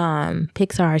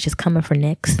 Pixar is just coming for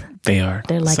next. They're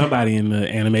like somebody in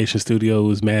the animation studio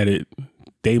was mad at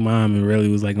they mom and really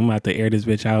was like, I'm about to air this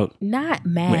bitch out. Not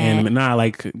mad.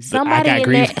 Like somebody I got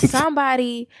grief.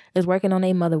 Somebody is working on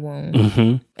their mother wound.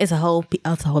 Mm-hmm. It's a whole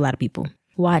lot of people.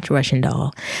 Watch Russian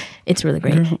Doll. It's really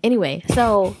great. Mm-hmm. Anyway,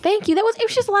 so thank you. It was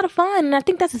just a lot of fun. And I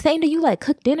think that's the same day you like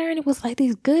cooked dinner and it was like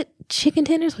these good chicken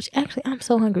tenders, which actually I'm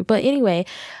so hungry. But anyway,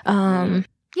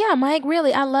 yeah, Mike,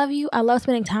 really, I love you. I love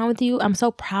spending time with you. I'm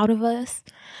so proud of us.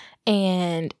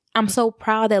 And I'm so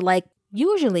proud that like,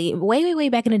 usually, way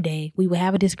back in the day, we would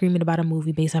have a disagreement about a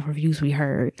movie based off reviews we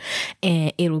heard.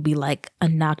 And it would be like a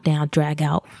knockdown, drag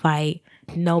out fight.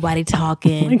 Nobody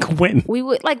talking. Like when? We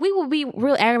would be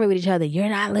real aggravated with each other. You're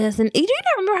not listening. Do you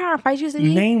not remember how our fights used to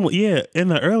be? Yeah, in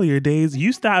the earlier days,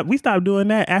 we stopped doing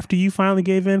that after you finally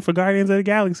gave in for Guardians of the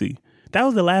Galaxy. That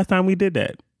was the last time we did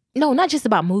that. No, not just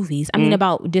about movies. I mean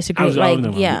about disagreement. Guardians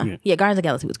of the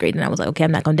Galaxy was great. And I was like, okay,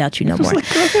 I'm not going to doubt you no more.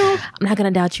 I'm not going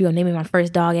to doubt you. I'm naming my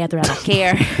first dog after. I don't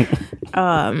care.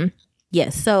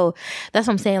 Yes, so that's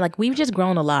what I'm saying. Like, we've just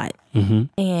grown a lot.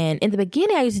 Mm-hmm. And in the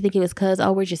beginning, I used to think it was because,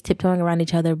 we're just tiptoeing around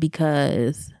each other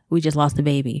because we just lost a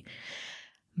baby.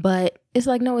 But it's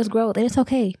like, no, it's growth. And it's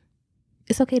okay.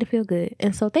 It's okay to feel good.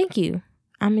 And so thank you.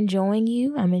 I'm enjoying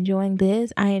you. I'm enjoying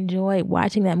this. I enjoy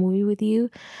watching that movie with you.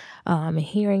 And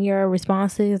hearing your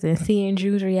responses and seeing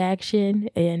Drew's reaction.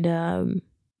 And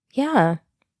yeah.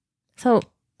 So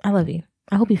I love you.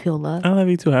 I hope you feel love. I love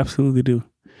you too. I absolutely do.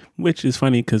 Which is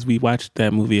funny because we watched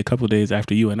that movie a couple of days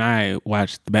after you and I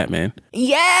watched The Batman.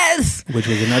 Yes! Which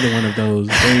was another one of those.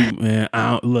 Man,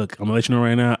 I'm going to let you know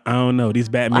right now. I don't know. These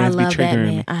Batmans be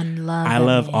triggering Batman. me. I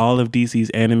love all of DC's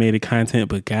animated content,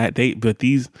 but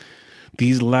these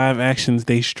live actions,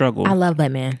 they struggle. I love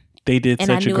Batman. They did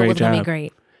such a great job. Gonna be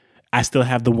great. I still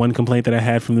have the one complaint that I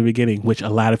had from the beginning, which a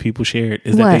lot of people shared,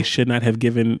 is that they should not have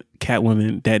given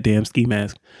Catwoman that damn ski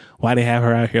mask. Why they have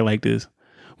her out here like this?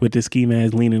 With the ski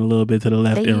mask leaning a little bit to the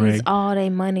left and right. They use all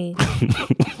their money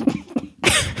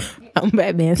on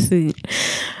Batman's suit.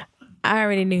 I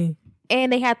already knew.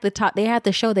 And they have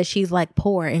to show that she's like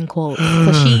poor in quotes.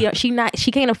 So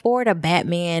she can't afford a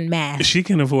Batman mask. She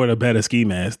can afford a better ski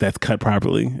mask that's cut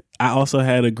properly. I also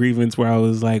had a grievance where I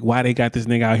was like, why they got this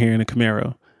nigga out here in a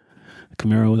Camaro? The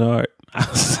Camaro was hard. I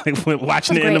was like,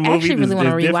 watching it in the movie. I actually really want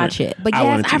to rewatch different. it. But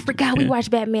yes, I forgot we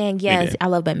watched Batman. Yes, I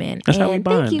love Batman. That's how we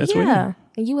bond. Thank you. That's yeah.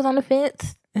 And you was on the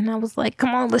fence. And I was like,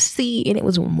 come on, let's see. And it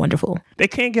was wonderful. They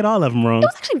can't get all of them wrong. It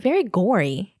was actually very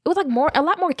gory. It was like a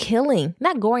lot more killing.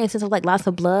 Not gory in the sense of like lots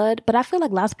of blood, but I feel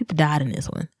like lots of people died in this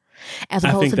one. As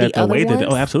opposed to the other ones.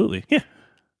 Oh, absolutely. Yeah.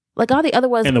 Like all the other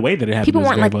ones. And the way that it happened. People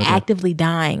weren't like well actively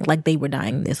dying like they were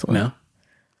dying in this one. No.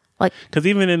 Like, because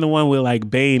even in the one with like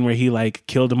Bane where he like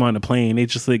killed him on the plane, they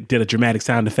just like did a dramatic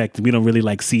sound effect and we don't really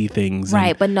like see things.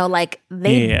 Right. But no, like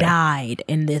they died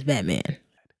in this Batman.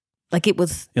 Like it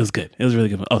was good. It was really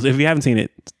good. Oh, so if you haven't seen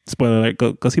it, spoiler alert,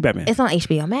 go see Batman. It's on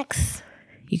HBO Max.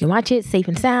 You can watch it safe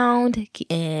and sound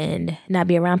and not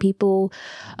be around people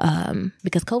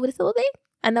because COVID is still a thing.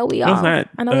 I know we all. No, it's not.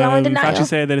 I know we all in denial. Fauci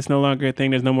said that it's no longer a thing.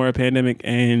 There's no more a pandemic,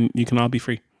 and you can all be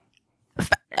free.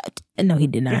 No, he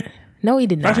did not. No, he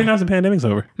did not. Fauci announced the pandemic's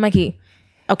over. Mikey.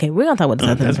 Okay, we're gonna talk about this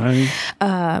other That's thing.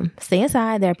 fine. Stay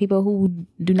inside. There are people who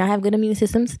do not have good immune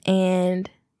systems and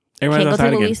everyone's can't go to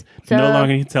outside movies. again. So, No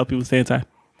longer need to tell people to stay inside.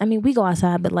 I mean, we go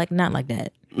outside, but like not like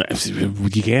that.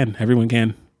 You can. Everyone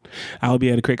can. I'll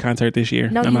be at a Crit concert this year.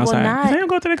 No, I'm you outside. will not. I'm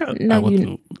going to the concert. No,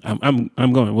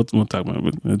 I'm going. We'll talk about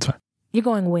it. It's fine. You're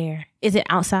going where? Is it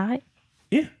outside?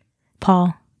 Yeah.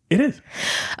 Paul. It is.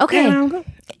 Okay. Yeah, I'm going.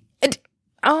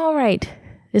 All right.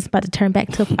 It's about to turn back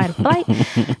to fight or flight.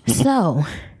 So,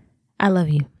 I love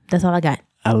you. That's all I got.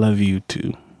 I love you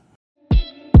too.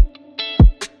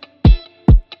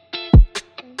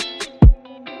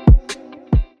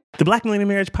 The Black Millennial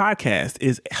Marriage Podcast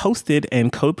is hosted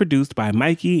and co-produced by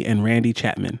Mikey and Randy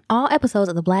Chapman. All episodes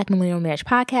of the Black Millennial Marriage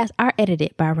Podcast are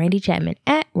edited by Randy Chapman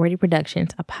at Wordy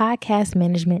Productions, a podcast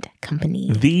management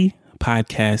company. The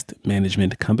podcast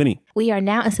management company. We are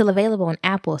now and still available on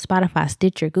Apple, Spotify,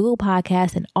 Stitcher, Google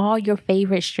Podcasts, and all your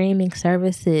favorite streaming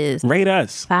services. Rate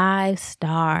us. 5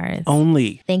 stars.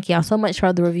 Only. Thank y'all so much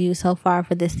for the reviews so far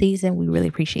for this season. We really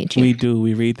appreciate you. We do.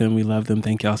 We read them. We love them.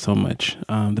 Thank y'all so much.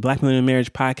 The Black Millennial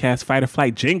Marriage Podcast Fight or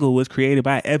Flight jingle was created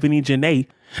by Ebony Janae.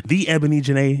 The Ebony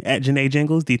Janae at Janae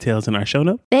Jingles. Details in our show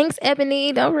notes. Thanks,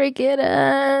 Ebony. Don't forget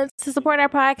us. To support our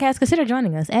podcast, consider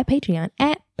joining us at Patreon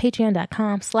at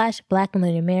patreon.com/Black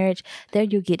Millennial Marriage. There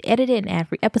you'll get edited and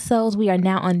ad-free episodes. We are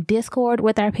now on Discord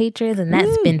with our patrons, and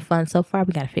that's been fun so far.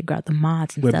 We got to figure out the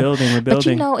mods and stuff. We're building. But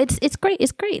you know, it's great.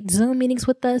 It's great. Zoom meetings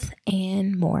with us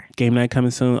and more. Game night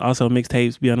coming soon. Also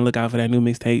mixtapes. Be on the lookout for that new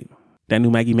mixtape. That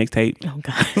new Maggie mixtape. Oh,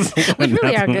 God. We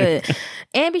really are good.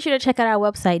 And be sure to check out our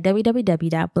website,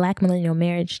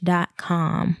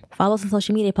 www.blackmillennialmarriage.com. Follow us on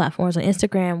social media platforms. On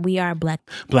Instagram, we are Black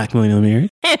Millennial Marriage.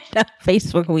 And on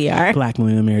Facebook, we are Black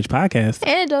Millennial Marriage Podcast.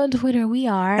 And on Twitter, we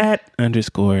are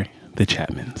 @_the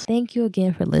Chapmans. Thank you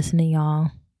again for listening,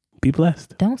 y'all. Be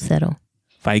blessed. Don't settle.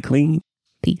 Fight clean.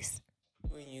 Peace.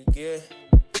 When you get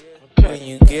 1,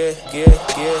 2,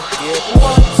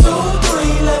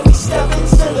 3, let me step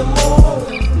into the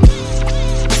mood.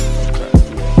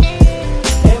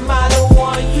 Am I the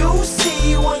one you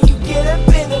see when you get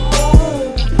up in the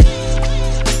mood?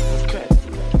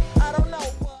 I don't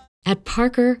know. At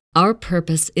Parker, our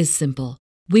purpose is simple.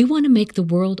 We want to make the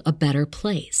world a better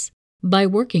place by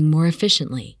working more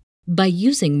efficiently, by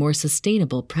using more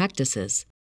sustainable practices,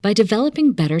 by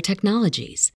developing better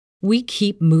technologies. We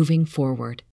keep moving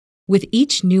forward. With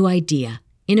each new idea,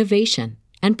 innovation,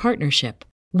 and partnership,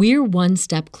 we're one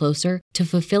step closer to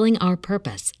fulfilling our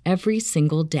purpose every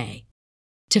single day.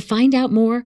 To find out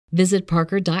more, visit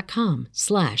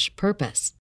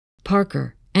parker.com/purpose.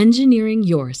 Parker, engineering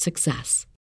your success.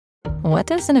 What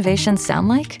does innovation sound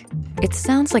like? It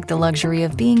sounds like the luxury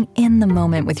of being in the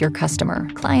moment with your customer,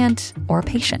 client, or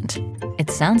patient. It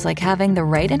sounds like having the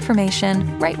right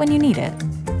information right when you need it.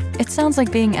 It sounds like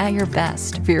being at your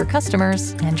best for your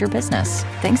customers and your business.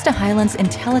 Thanks to Hyland's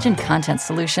intelligent content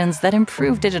solutions that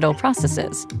improve digital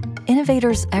processes,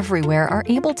 innovators everywhere are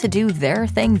able to do their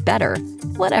thing better,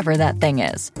 whatever that thing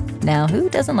is. Now, who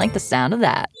doesn't like the sound of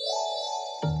that?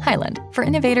 Hyland, for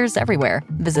innovators everywhere.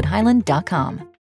 Visit hyland.com.